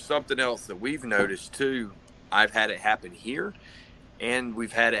there's something else that we've noticed too. I've had it happen here, and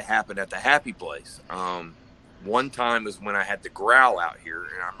we've had it happen at the happy place. One time was when I had the growl out here,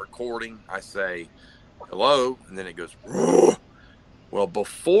 and I'm recording. I say hello, and then it goes. Whoa. Well,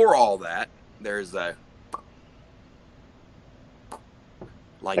 before all that, there's a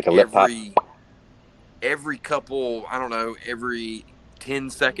like a lip pop. every couple, I don't know, every 10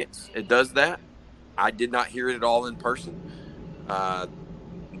 seconds it does that. I did not hear it at all in person.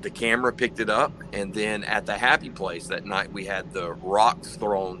 The camera picked it up, and then at the happy place that night, we had the rocks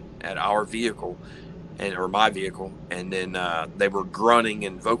thrown at our vehicle, or my vehicle, and then they were grunting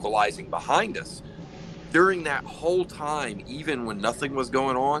and vocalizing behind us. During that whole time, even when nothing was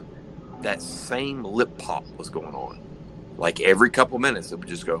going on, that same lip pop was going on. Like every couple minutes, it would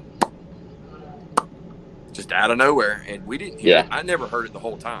just go, just out of nowhere, and we didn't hear it. I never heard it the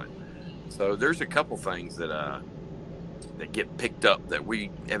whole time. So there's a couple things that get picked up that we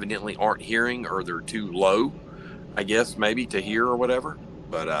evidently aren't hearing, or they're too low, I guess, maybe to hear or whatever.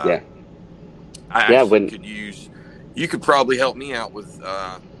 But I actually you could probably help me out with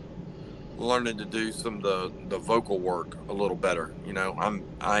learning to do some of the vocal work a little better. You know,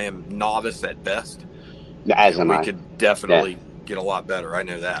 I am novice at best. As am I. We could definitely get a lot better. I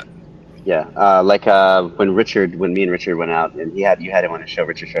know that. Yeah, like when me and Richard went out, and you had him on a show,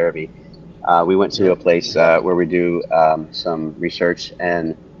 Richard Farabee. We went to a place where we do some research,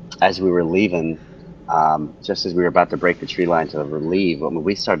 and as we were leaving, just as we were about to break the tree line to leave, when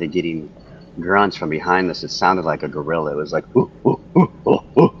we started getting grunts from behind us, it sounded like a gorilla. It was like, ooh, ooh, ooh, ooh,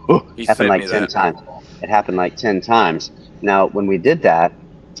 ooh, ooh. It happened like 10 times. It happened like 10 times. Now, when we did that,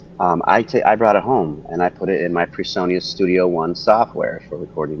 I brought it home, and I put it in my Presonus Studio One software for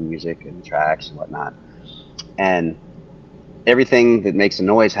recording music and tracks and whatnot. And everything that makes a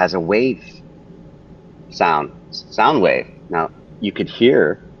noise has a wave sound wave. Now, you could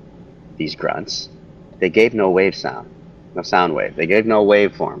hear these grunts. They gave no wave sound, no sound wave. They gave no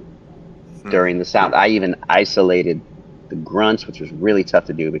waveform during the sound. I even isolated the grunts, which was really tough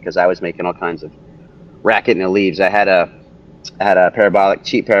to do because I was making all kinds of racket in the leaves. I had a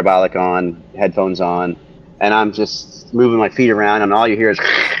cheap parabolic on, headphones on, and I'm just moving my feet around, and all you hear is,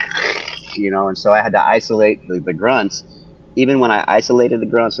 and so I had to isolate the grunts. Even when I isolated the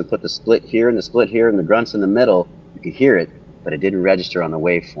grunts and put the split here and the split here and the grunts in the middle, you could hear it, but it didn't register on the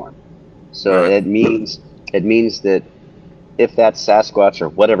waveform. So it means that if that Sasquatch or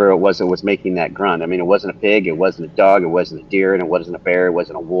whatever it was that was making that grunt, I mean, it wasn't a pig, it wasn't a dog, it wasn't a deer, and it wasn't a bear, it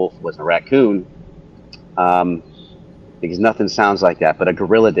wasn't a wolf, it wasn't a raccoon, because nothing sounds like that, but a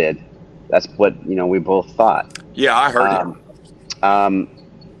gorilla did. That's what, we both thought. Yeah, I heard it.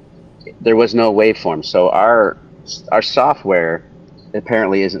 There was no waveform, so our software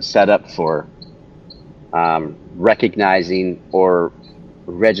apparently isn't set up for recognizing or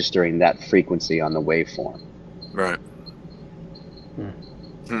registering that frequency on the waveform. Right.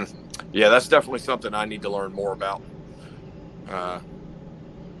 Yeah, that's definitely something I need to learn more about. I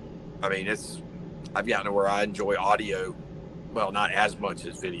mean, I've gotten to where I enjoy audio. Well, not as much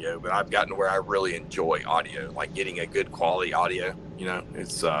as video, but I've gotten to where I really enjoy audio, like getting a good quality audio.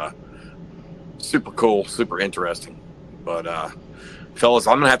 It's super cool, super interesting. But fellas,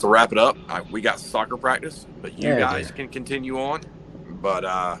 I'm gonna have to wrap it up. We got soccer practice, but you guys can continue on. But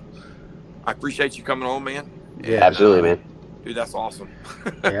I appreciate you coming on, man. Yeah, absolutely, man. Dude, that's awesome.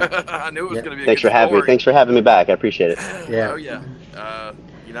 Yeah. I knew it was gonna be. Thanks for having me back. I appreciate it. Yeah. Oh yeah.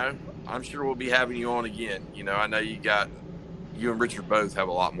 I'm sure we'll be having you on again. I know you and Richard both have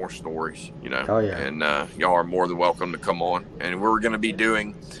a lot more stories, Oh, yeah. And y'all are more than welcome to come on. And we're going to be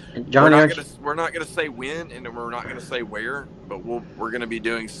doing, Johnny, we're not going to say when, and we're not going to say where, but we're going to be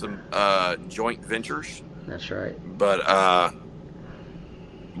doing some joint ventures. That's right. But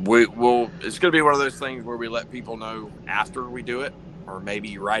it's going to be one of those things where we let people know after we do it, or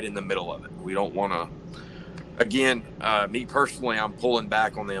maybe right in the middle of it. We don't want to. Again, me personally, I'm pulling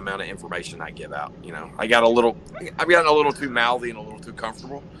back on the amount of information I give out. I've gotten a little too mouthy and a little too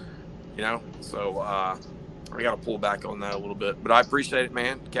comfortable. you know. So I got to pull back on that a little bit. But I appreciate it,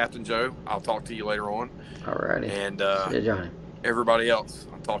 man. Captain Joe, I'll talk to you later on. All righty. And see you, Johnny. Everybody else,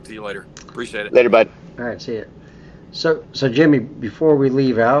 I'll talk to you later. Appreciate it. Later, bud. All right, see you. So Jimmie, before we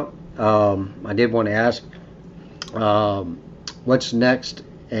leave out, I did want to ask, what's next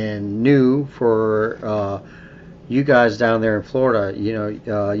and new for you guys down there in Florida? You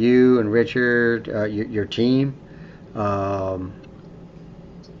know, you and Richard, your team.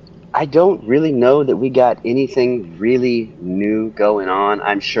 I don't really know that we got anything really new going on.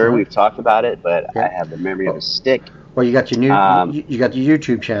 I'm sure we've talked about it, but I have the memory of a stick. Well, you got your new, you got the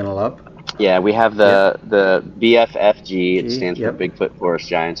YouTube channel up. Yeah, we have the BFFG. It stands for Bigfoot Forest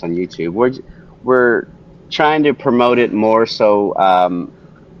Giants on YouTube. We're trying to promote it more. So,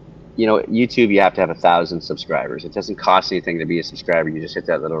 you know, YouTube, you have to have 1,000 subscribers. It doesn't cost anything to be a subscriber. You just hit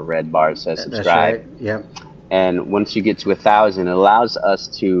that little red bar that says subscribe. That's right. Yep. And once you get to 1,000, it allows us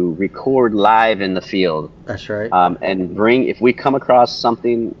to record live in the field. That's right. And bring, if we come across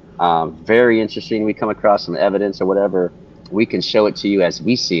something very interesting, we come across some evidence or whatever, we can show it to you as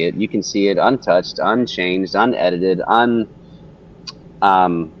we see it. You can see it untouched, unchanged, unedited,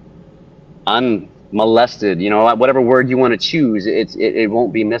 unmolested. You know, whatever word you want to choose, it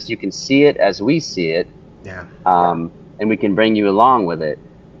won't be missed. You can see it as we see it. Yeah. And we can bring you along with it.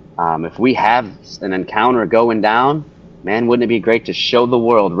 If we have an encounter going down, man, wouldn't it be great to show the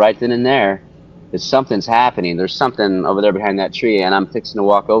world right then and there that something's happening? There's something over there behind that tree, and I'm fixing to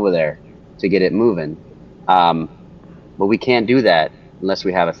walk over there to get it moving. But we can't do that unless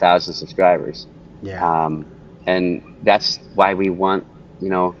we have 1,000 subscribers. Yeah. And that's why we want, you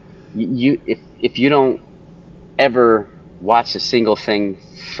know, if you don't ever watch a single thing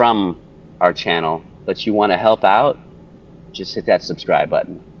from our channel, but you want to help out, just hit that subscribe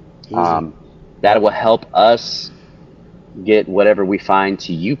button. That will help us get whatever we find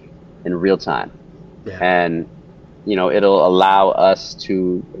to you in real time. Yeah. And, you know, it'll allow us to,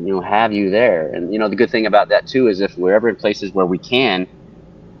 you know, have you there. And, you know, the good thing about that too is if we're ever in places where we can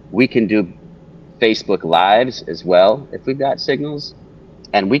do Facebook Lives as well if we've got signals,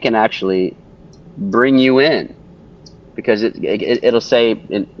 and we can actually bring you in, because it'll say,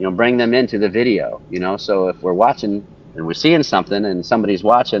 you know, bring them into the video, you know. So if we're watching and we're seeing something and somebody's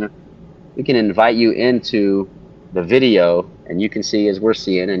watching, we can invite you into the video, and you can see as we're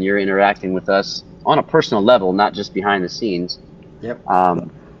seeing, and you're interacting with us on a personal level, not just behind the scenes. Yep.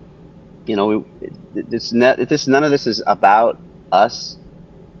 You know, none of this is about us.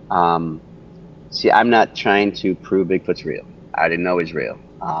 See, I'm not trying to prove Bigfoot's real. I didn't know he's real.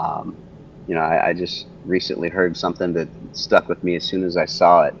 You know, I just recently heard something that stuck with me as soon as I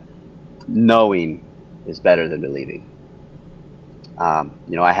saw it. Knowing is better than believing.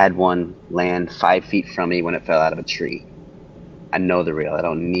 You know, I had one land 5 feet from me when it fell out of a tree. I know the real. I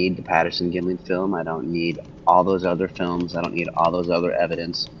don't need the Patterson-Gimlin film. I don't need all those other films. I don't need all those other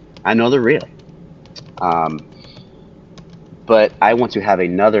evidence. I know the real. But I want to have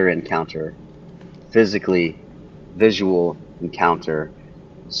another encounter, physically, visual encounter,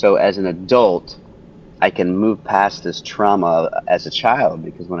 so as an adult, I can move past this trauma as a child,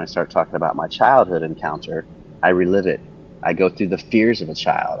 because when I start talking about my childhood encounter, I relive it. I go through the fears of a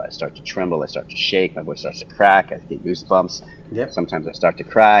child. I start to tremble. I start to shake. My voice starts to crack. I get goosebumps. Yep. Sometimes I start to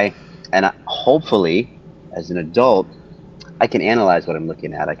cry. And hopefully, as an adult, I can analyze what I'm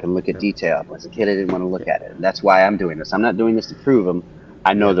looking at. I can look at detail. As a kid, I didn't want to look at it. And that's why I'm doing this. I'm not doing this to prove them.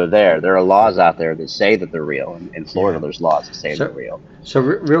 I know they're there. There are laws out there that say that they're real. In Florida, there's laws that say they're real. So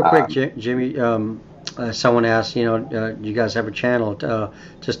real quick, Jimmie, someone asked, you know, you guys have a channel.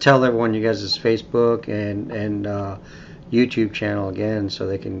 Just tell everyone you guys' Facebook and YouTube channel again, so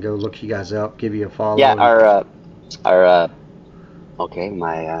they can go look you guys up, give you a follow. Yeah, okay,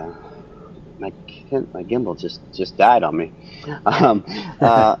 my gimbal just died on me.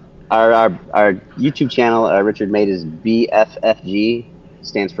 Our YouTube channel, Richard made, is BFFG,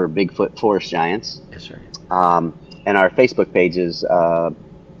 stands for Bigfoot Forest Giants. Yes, sir. And our Facebook page is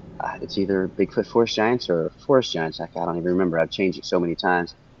it's either Bigfoot Forest Giants or Forest Giants. I don't even remember. I've changed it so many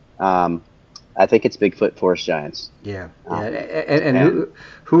times. I think it's Bigfoot Forest Giants. Yeah. And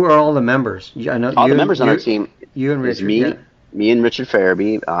who are all the members? I know all the members on our team. You and Richard. Me and Richard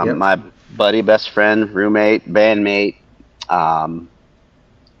Farabee, my buddy, best friend, roommate, bandmate,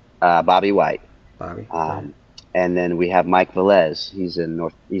 Bobby White. Bobby. And then we have Mike Velez. He's in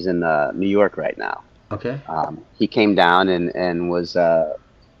New York right now. Okay. He came down and was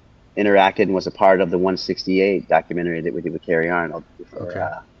interacted and was a part of the 168 documentary that we did with Carrie Arnold before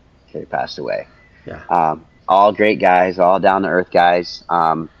Carrie passed away. Yeah. All great guys, all down to earth guys.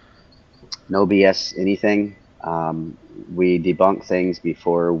 No BS anything. We debunk things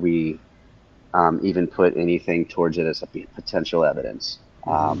before we even put anything towards it as a potential evidence.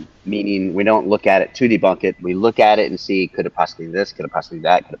 Meaning we don't look at it to debunk it. We look at it and see, could it possibly be this? Could it possibly be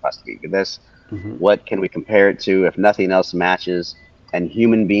that? Could it possibly be this? What can we compare it to if nothing else matches and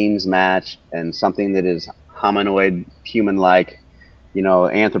human beings match and something that is hominoid, human-like,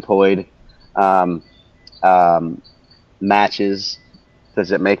 anthropoid matches?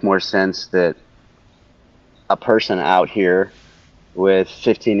 Does it make more sense that a person out here with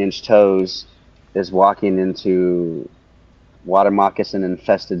 15-inch toes is walking into water moccasin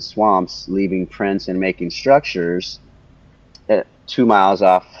infested swamps, leaving prints and making structures at 2 miles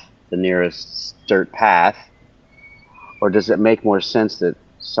off the nearest dirt path? Or does it make more sense that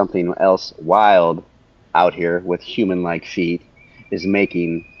something else wild out here with human-like feet is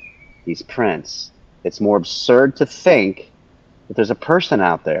making these prints? It's more absurd to think that there's a person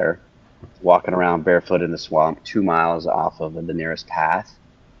out there walking around barefoot in the swamp 2 miles off of the nearest path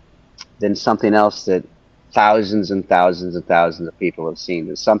than something else that thousands and thousands and thousands of people have seen.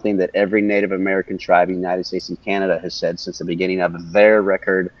 It's something that every Native American tribe in the United States and Canada has said since the beginning of their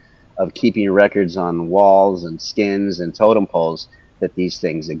record of keeping records on walls and skins and totem poles, that these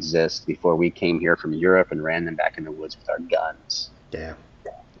things exist before we came here from Europe and ran them back in the woods with our guns. Yeah.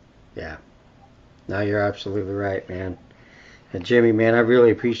 No, you're absolutely right, man. And Jimmie, man, I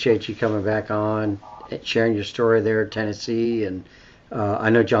really appreciate you coming back on, sharing your story there in Tennessee. And I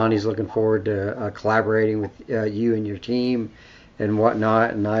know Jonny's looking forward to collaborating with you and your team and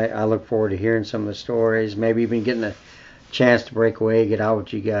whatnot. And I look forward to hearing some of the stories, maybe even getting a chance to break away, get out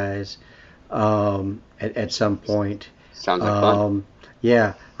with you guys at some point. Sounds like fun.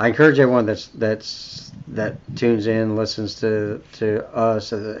 Yeah, I encourage everyone that tunes in, listens to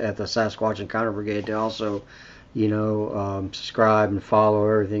us at the Sasquatch Encounter Brigade to also, subscribe and follow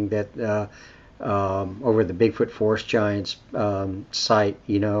everything that over the Bigfoot Forest Giants site.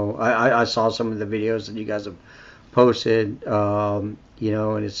 I saw some of the videos that you guys have posted. And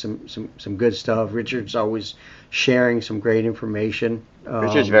it's some good stuff. Richard's always sharing some great information.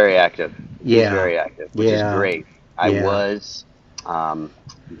 Richard's very active. He's very active, which is great. I was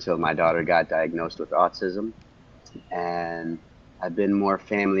until my daughter got diagnosed with autism, and I've been more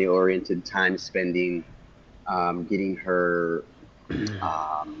family oriented, time spending, getting her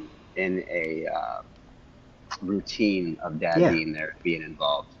in a routine of dad being there, being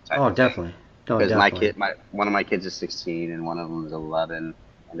involved. Definitely. Because one of my kids is 16 and one of them is 11,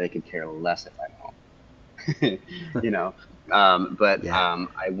 and they could care less if I'm home.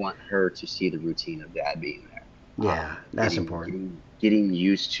 I want her to see the routine of dad being there. Yeah, that's important. Getting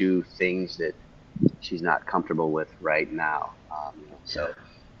used to things that she's not comfortable with right now.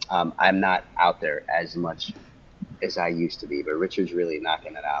 I'm not out there as much as I used to be, but Richard's really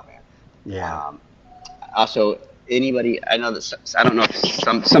knocking it out, man. Yeah. Also, anybody, I don't know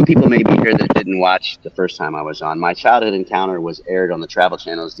if some people may be here that didn't watch the first time I was on. My childhood encounter was aired on the Travel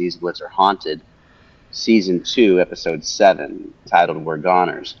Channel's These Woods Are Haunted, Season 2, Episode 7, titled We're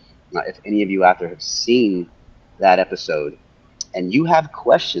Goners. Now, if any of you out there have seen that episode and you have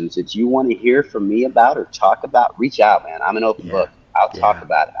questions that you want to hear from me about or talk about, reach out, man. I'm an open book. I'll talk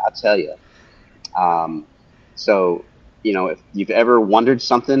about it. I'll tell you. If you've ever wondered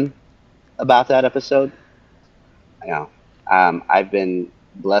something about that episode, I've been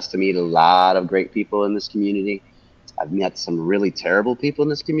blessed to meet a lot of great people in this community. I've met some really terrible people in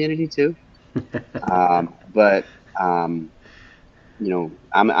this community too. I'm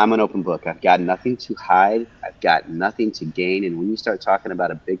an open book. I've got nothing to hide. I've got nothing to gain. And when you start talking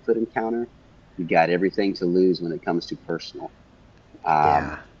about a Bigfoot encounter, you got everything to lose when it comes to personal.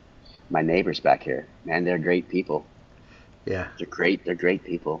 My neighbors back here, man, they're great people. Yeah. They're great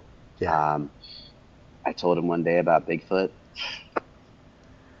people. Yeah. I told them one day about Bigfoot.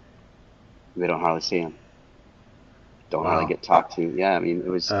 We don't hardly see him. Don't hardly get talked to. Yeah, I mean, it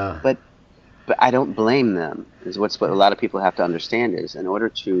was, but I don't blame them. Is what a lot of people have to understand is in order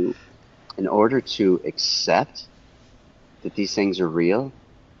to accept that these things are real,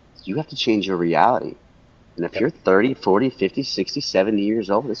 you have to change your reality. And if you're 30, 40, 50, 60, 70 years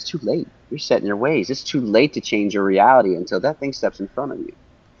old, it's too late. You're set in your ways. It's too late to change your reality until that thing steps in front of you.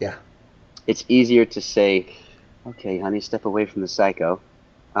 Yeah. It's easier to say, okay, honey, step away from the psycho,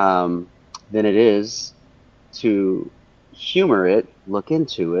 than it is to humor it, look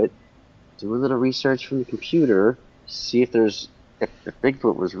into it, do a little research from the computer, see if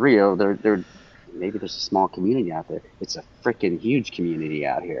Bigfoot was real, maybe there's a small community out there. It's a freaking huge community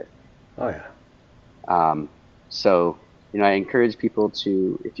out here. Oh, yeah. I encourage people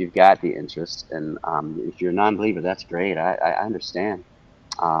to, if you've got the interest, and if you're a non-believer, that's great. I understand.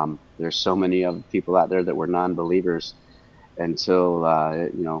 There's so many of people out there that were non-believers until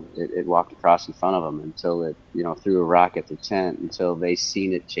it walked across in front of them, until it threw a rock at their tent, until they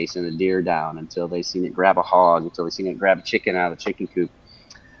seen it chasing a deer down, until they seen it grab a hog, until they seen it grab a chicken out of the chicken coop,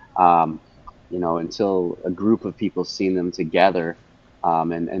 until a group of people seen them together,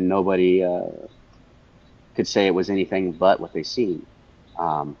 and nobody could say it was anything but what they seen.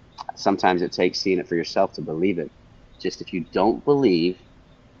 Sometimes it takes seeing it for yourself to believe it. Just if you don't believe,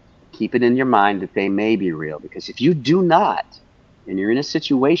 keep it in your mind that they may be real, because if you do not, and you're in a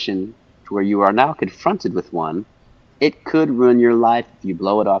situation where you are now confronted with one, it could ruin your life if you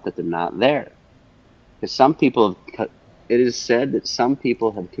blow it off that they're not there. Because it is said that some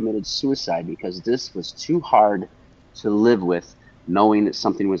people have committed suicide because this was too hard to live with, knowing that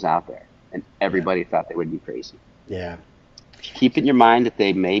something was out there, and everybody thought they would be crazy. Yeah. Keep in your mind that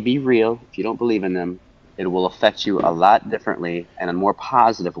they may be real. If you don't believe in them, it will affect you a lot differently and a more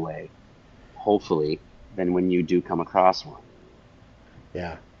positive way, hopefully, than when you do come across one.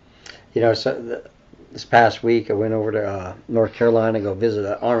 Yeah. This past week I went over to North Carolina to go visit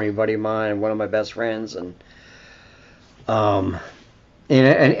an Army buddy of mine and one of my best friends, and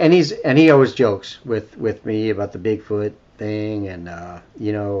he always jokes with me about the Bigfoot thing, and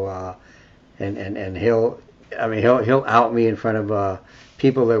and he'll out me in front of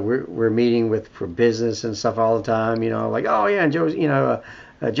people that we're meeting with for business and stuff all the time, like, oh yeah, and Joe's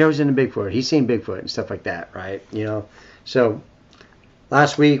Joe's into Bigfoot, he's seen Bigfoot and stuff like that, right? So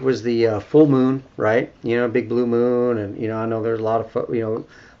last week was the full moon, right? Big blue moon, and I know there's a lot of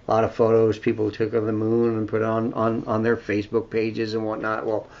photos people took of the moon and put on their Facebook pages and whatnot.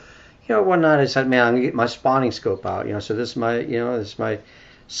 Well, one night I said, man, I'm gonna get my spotting scope out. So this is my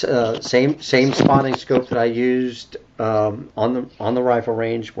same spotting scope that I used on the rifle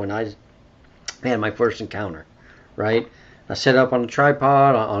range when I had my first encounter, right? I set up on a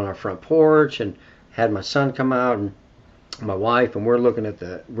tripod on our front porch and had my son come out and my wife, and we're looking at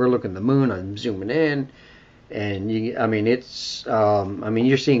the moon. I'm zooming in, and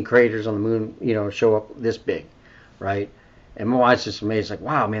you're seeing craters on the moon, show up this big, right? And my wife's just amazed, like,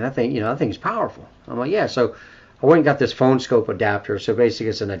 wow, man, that thing's powerful. I'm like, yeah. So I went and got this phone scope adapter. So basically,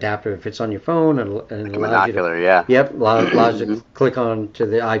 it's an adapter that fits on your phone and it allows you to, yeah. Yep, allows you to click on to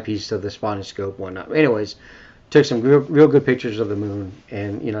the eyepiece of the spotting scope, whatnot. Anyways, took some real good pictures of the moon,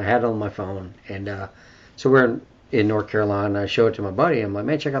 and I had it on my phone, and so we're in North Carolina. I showed it to my buddy. I'm like,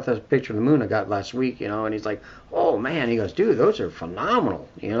 man, check out this picture of the moon I got last week, and he's like, oh man, he goes, dude, those are phenomenal,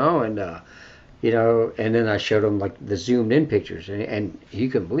 and and then I showed him like the zoomed in pictures, and he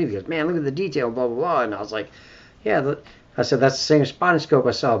couldn't believe it. He goes, man, look at the detail, blah blah blah. And I was like, yeah, I said that's the same spotting scope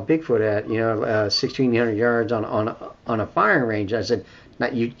I saw Bigfoot at, 1,600 yards on a firing range. I said,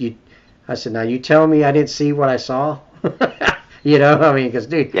 now you tell me I didn't see what I saw. Because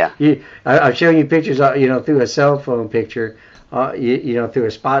dude, yeah. I'm showing you pictures, through a cell phone picture, through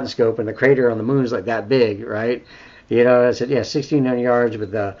a spotting scope, and the crater on the moon is like that big, right? I said, yeah, 1,600 yards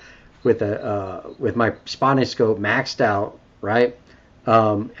with my spotting scope maxed out, right?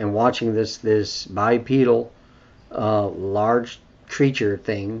 And watching this bipedal, large creature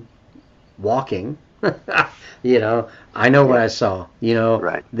thing walking, I know what I saw.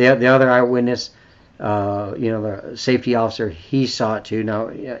 Right. The other eyewitness. The safety officer, he saw it too. Now,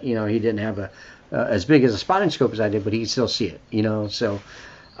 he didn't have as big as a spotting scope as I did, but he could still see it. So,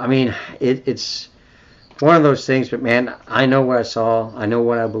 I mean, it's one of those things. But man, I know what I saw. I know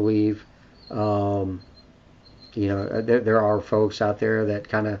what I believe. There are folks out there that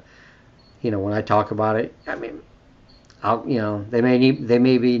kind of, when I talk about it, I mean, they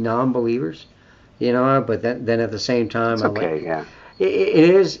may be non-believers, but then at the same time, it's okay, yeah. It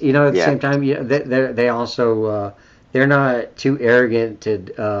is, at the same time, they also they're not too arrogant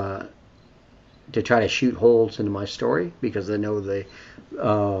to try to shoot holes into my story, because they know the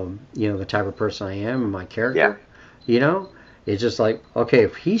type of person I am and my character. Yeah. It's just like, okay,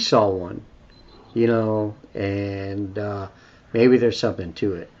 if he saw one, and maybe there's something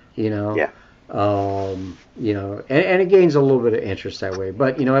to it, Yeah. And it gains a little bit of interest that way.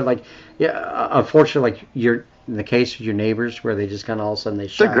 But unfortunately, like you're in the case of your neighbors, where they just kind of all of a sudden they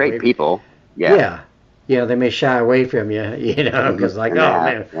shy They're great away people. Yeah. They may shy away from you, because like, oh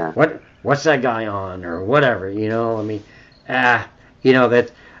man, what's that guy on, or whatever, I mean, that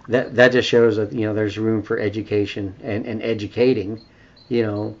just shows that there's room for education and educating,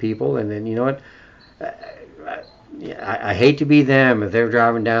 people. And then what. I hate to be them if they're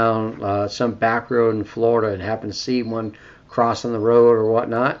driving down some back road in Florida and happen to see one crossing the road or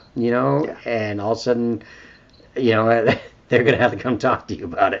whatnot, and all of a sudden, they're gonna have to come talk to you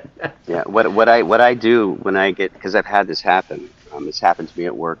about it. Yeah, what I do when I get, because I've had this happen. This happened to me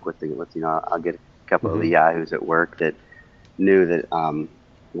at work with I'll get a couple of the yahoos at work that knew that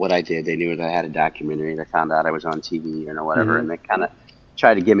what I did. They knew that I had a documentary. They found out I was on TV or whatever, and they kind of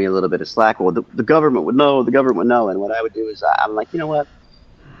tried to give me a little bit of slack. Well, the government would know. The government would know. And what I would do is I'm like, you know what?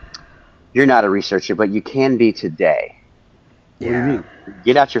 You're not a researcher, but you can be today. Yeah. What do you mean?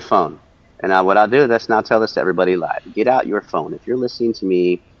 Get out your phone. And what I'll do, that's now tell this to everybody live. Get out your phone. If you're listening to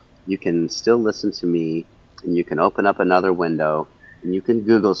me, you can still listen to me, and you can open up another window, and you can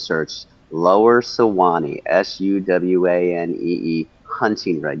Google search Lower Suwannee, Suwanee,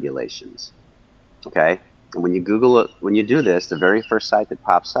 hunting regulations. Okay? And when you Google it, when you do this, the very first site that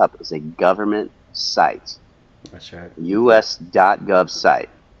pops up is a government site. That's right. US.gov site.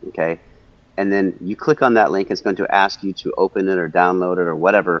 Okay? And then you click on that link, it's going to ask you to open it or download it or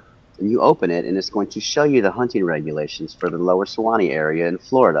whatever. And you open it, and it's going to show you the hunting regulations for the Lower Suwannee area in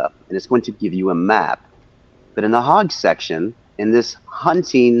Florida. And it's going to give you a map. But in the hog section, in this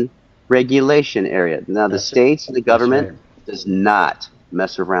hunting regulation area, now the states and the government does not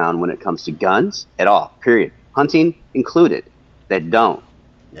mess around when it comes to guns at all, period. Hunting included. They don't.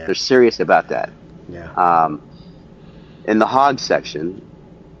 Yeah. They're serious about that. Yeah. In the hog section,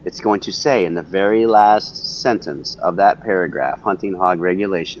 it's going to say in the very last sentence of that paragraph, hunting hog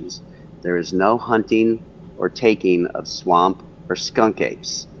regulations, there is no hunting or taking of swamp or skunk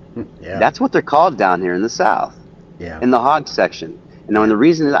apes. Yeah. That's what they're called down here in the South. Yeah. In the hog section. And now, the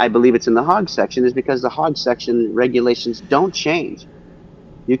reason that I believe it's in the hog section is because the hog section regulations don't change.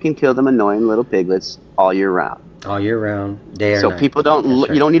 You can kill them annoying little piglets all year round. All year round, day or night. So people don't look.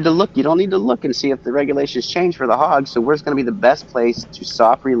 Right. You don't need to look. You don't need to look and see if the regulations change for the hogs. So where's going to be the best place to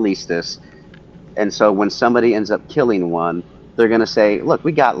soft release this? And so when somebody ends up killing one, they're going to say, "Look,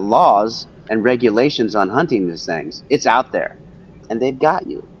 we got laws and regulations on hunting these things. It's out there, and they've got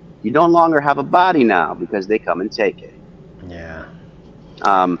you. You no longer have a body now because they come and take it." Yeah.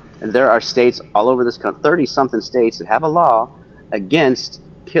 And there are states all over this country, 30-something states, that have a law against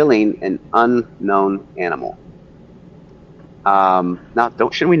killing an unknown animal. Now,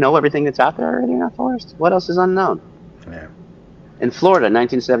 shouldn't we know everything that's out there already in our forest? What else is unknown? Yeah. In Florida,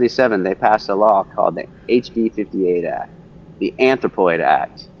 1977, they passed a law called the HB 58 Act, the Anthropoid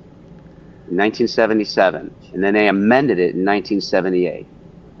Act, in 1977, and then they amended it in 1978.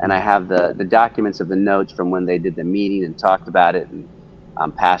 And I have the documents of the notes from when they did the meeting and talked about it and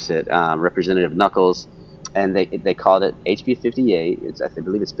passed it. Representative Knuckles, and they called it HB 58. I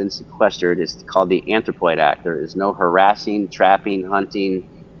believe it's been sequestered. It's called the Anthropoid Act. There is no harassing, trapping, hunting,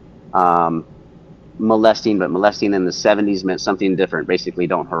 molesting, but molesting in the 70s meant something different. Basically,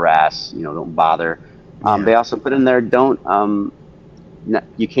 don't harass, don't bother. They also put in there,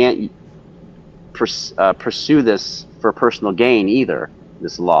 you can't pursue this for personal gain either,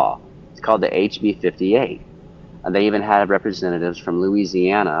 this law. It's called the HB 58. And they even had representatives from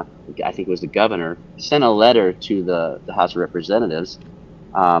Louisiana, I think it was the governor, sent a letter to the House of Representatives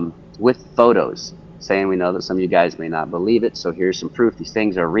with photos saying, we know that some of you guys may not believe it, so here's some proof these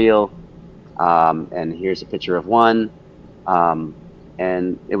things are real, and here's a picture of one,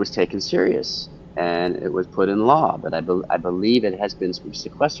 and it was taken serious, and it was put in law. But I believe it has been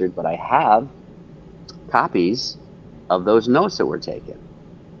sequestered, but I have copies of those notes that were taken.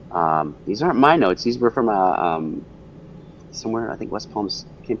 These aren't my notes. These were from somewhere, I think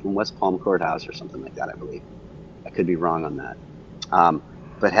came from West Palm Courthouse or something like that, I believe. I could be wrong on that.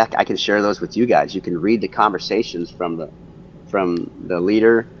 But heck, I can share those with you guys. You can read the conversations from the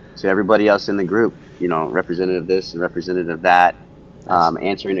leader to everybody else in the group, representative this and representative that,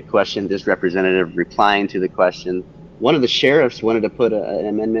 answering a question, this representative replying to the question. One of the sheriffs wanted to put an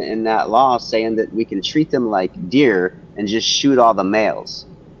amendment in that law saying that we can treat them like deer and just shoot all the males.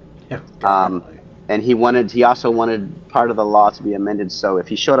 And he also wanted part of the law to be amended so if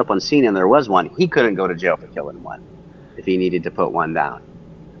he showed up on scene and there was one, he couldn't go to jail for killing one if he needed to put one down.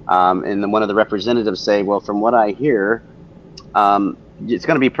 And then one of the representatives say, well, from what I hear, it's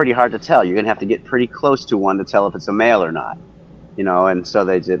going to be pretty hard to tell. You're going to have to get pretty close to one to tell if it's a male or not. And so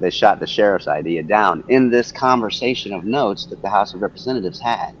they shot the sheriff's idea down in this conversation of notes that the House of Representatives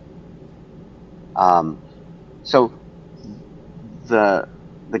had. So the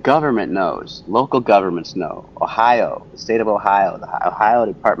government knows, local governments know, Ohio, the state of Ohio, the Ohio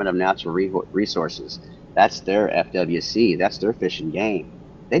Department of Natural Resources, that's their FWC, that's their Fish and Game.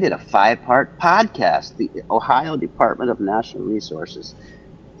 They did a 5-part podcast. The Ohio Department of Natural Resources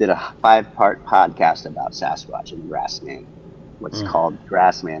did a 5-part podcast about Sasquatch and grassman, what's called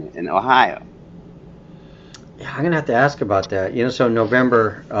grassman in Ohio. Yeah, I'm going to have to ask about that. So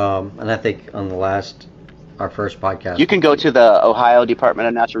November, and I think on the last our first podcast. You can go to the Ohio Department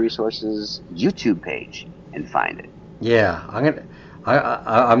of Natural Resources YouTube page and find it. Yeah, I'm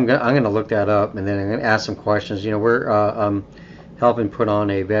gonna look that up, and then I'm gonna ask some questions. You know, we're helping put on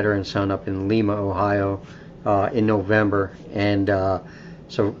a Veterans Hunt up in Lima, Ohio, in November, and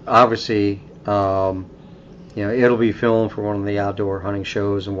so obviously, you know, it'll be filmed for one of the outdoor hunting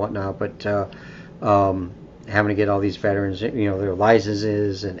shows and whatnot. But having to get all these veterans, you know, their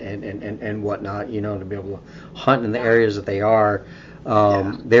licenses and whatnot, you know, to be able to hunt in the areas that they are.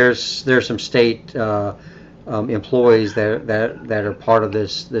 There's some state employees that are part of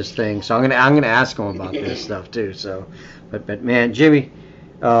this thing. So I'm gonna ask them about this stuff too. So, but man, Jimmie,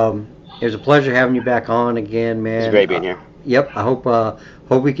 it was a pleasure having you back on again, man. It's great being here. Yep, I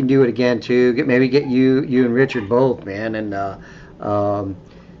hope we can do it again too. Maybe get you and Richard both, man, and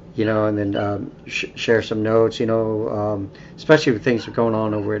you know, and then share some notes, you know, especially with things that are going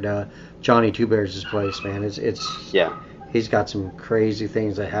on over at Jonny Twobears' place, man. It's yeah. He's got some crazy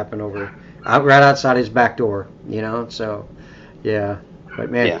things that happen right outside his back door, you know. So, yeah. But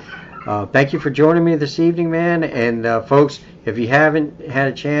man, thank you for joining me this evening, man. And folks, if you haven't had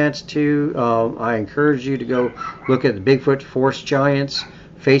a chance to, I encourage you to go look at the Bigfoot Forest Giants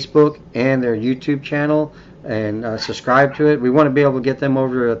Facebook and their YouTube channel and subscribe to it. We want to be able to get them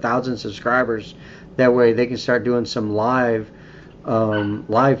over 1,000 subscribers. That way they can start doing some live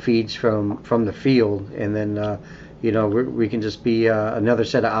feeds from the field, and then you know, we can just be another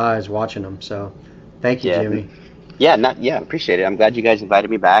set of eyes watching them. So thank you, Jimmie. Appreciate it. I'm glad you guys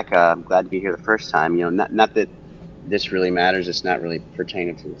invited me back. I'm glad to be here the first time. You know, not that this really matters. It's not really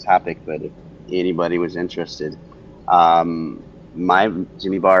pertaining to the topic, but if anybody was interested, my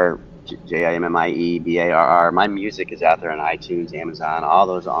Jimmie Barr, JimmieBarr, my music is out there on iTunes, Amazon, all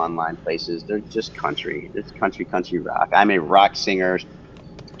those online places. They're just country. It's country rock. I'm a rock singer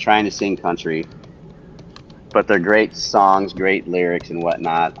trying to sing country, but they're great songs, great lyrics and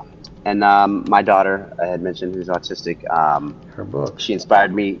whatnot. And my daughter, I had mentioned, who's autistic, her book. She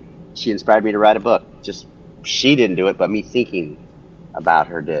inspired me to write a book. Just she didn't do it, but me thinking about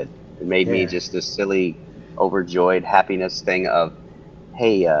her did. It made me just this silly, overjoyed happiness thing of,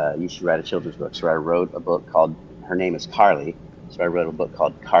 hey, you should write a children's book. So I wrote a book called, her name is Carly, so I wrote a book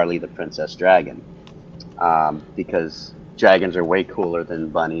called Carly the Princess Dragon, because dragons are way cooler than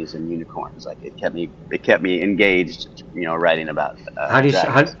bunnies and unicorns. Like it kept me engaged, you know, writing about how do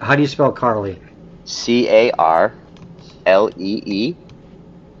you spell Carly? Carlee.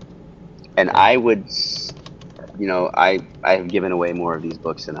 And I would, you know, I have given away more of these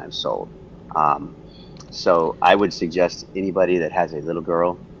books than I've sold. So I would suggest anybody that has a little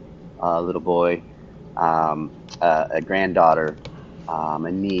girl, a little boy, a granddaughter,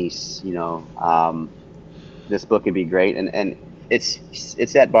 a niece, you know, this book would be great. And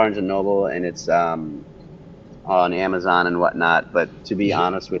it's at Barnes and Noble, and it's on Amazon and whatnot. But to be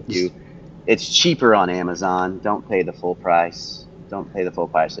honest with you, it's cheaper on Amazon. Don't pay the full price. Don't pay the full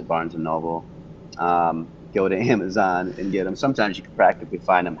price at Barnes and Noble. Go to Amazon and get them. Sometimes you can practically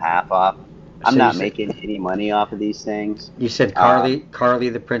find them half off. I'm not making any money off of these things. You said Carly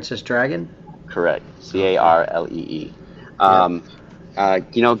the Princess Dragon? Correct. Carlee.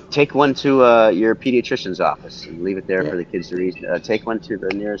 You know, take one to your pediatrician's office and leave it there for the kids to read. Take one to the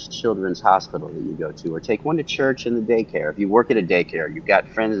nearest children's hospital that you go to, or take one to church and the daycare. If you work at a daycare, you've got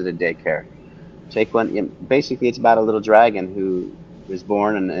friends at a daycare, take one. Basically, it's about a little dragon who was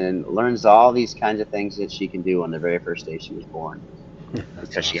born and learns all these kinds of things that she can do on the very first day she was born.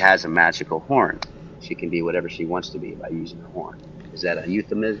 Because she has a magical horn. She can be whatever she wants to be by using her horn. Is that a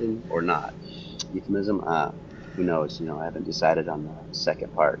euphemism or not? Euphemism? Who knows? You know, I haven't decided on the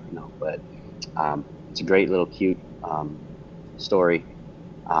second part, you know, but it's a great little cute story.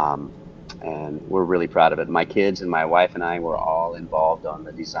 And we're really proud of it. My kids and my wife and I were all involved on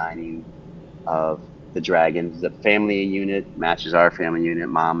the designing of the dragons. The family unit matches our family unit,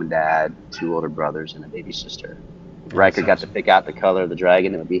 mom and dad, 2 older brothers, and a baby sister. Riker got to pick out the color of the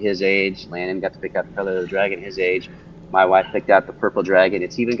dragon. It would be his age. Landon got to pick out the color of the dragon, his age. My wife picked out the purple dragon.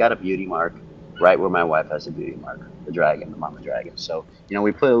 It's even got a beauty mark right where my wife has a beauty mark, the dragon, the mama dragon. So, you know,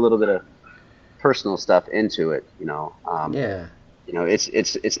 we put a little bit of personal stuff into it, you know. You know,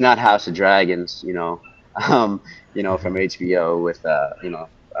 it's not House of Dragons, you know, from HBO with,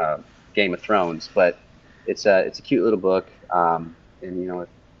 Game of Thrones, but it's a cute little book. And, you know,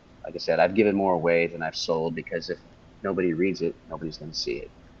 like I said, I've given more away than I've sold, because if nobody reads it, nobody's going to see it.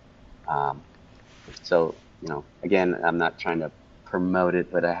 So, you know, again, I'm not trying to promote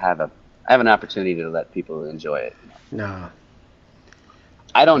it, but I have an opportunity to let people enjoy it. You know? No.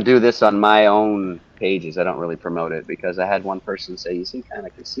 I don't do this on my own pages. I don't really promote it, because I had one person say, you seem kind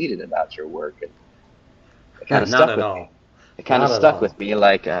of conceited about your work. And it kind of Not stuck at with all. me. It kind of Not at stuck all. with me.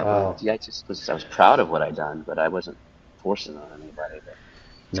 Like, Oh. I was proud of what I done, but I wasn't forcing it on anybody. But,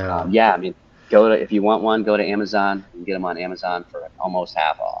 No. yeah, I mean, if you want one, go to Amazon. You can get them on Amazon for almost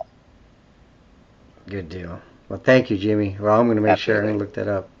half off. Good deal. Well, thank you, Jimmie. Well, I'm going to make sure Absolutely. and look that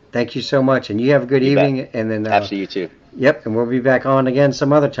up. Thank you so much, and you have a good You bet. evening. And then, Absolutely, you too. yep, and we'll be back on again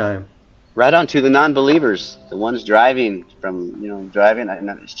some other time. Right on to the non-believers, the ones driving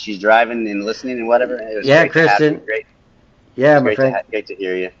she's driving and listening and whatever. It was Yeah, great to have you. Kristen. Yeah, my friend. Great to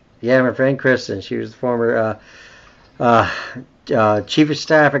hear you. Yeah, my friend Kristen. She was the former chief of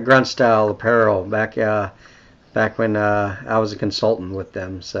staff at Grunt Style Apparel back when I was a consultant with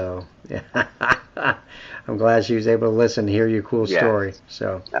them. So yeah, I'm glad she was able to listen and hear your cool story.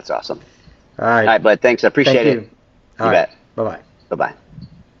 So that's awesome. All right, bud. Thanks. I appreciate it. You bet. Bye bye. Bye bye.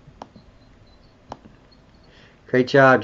 Great job.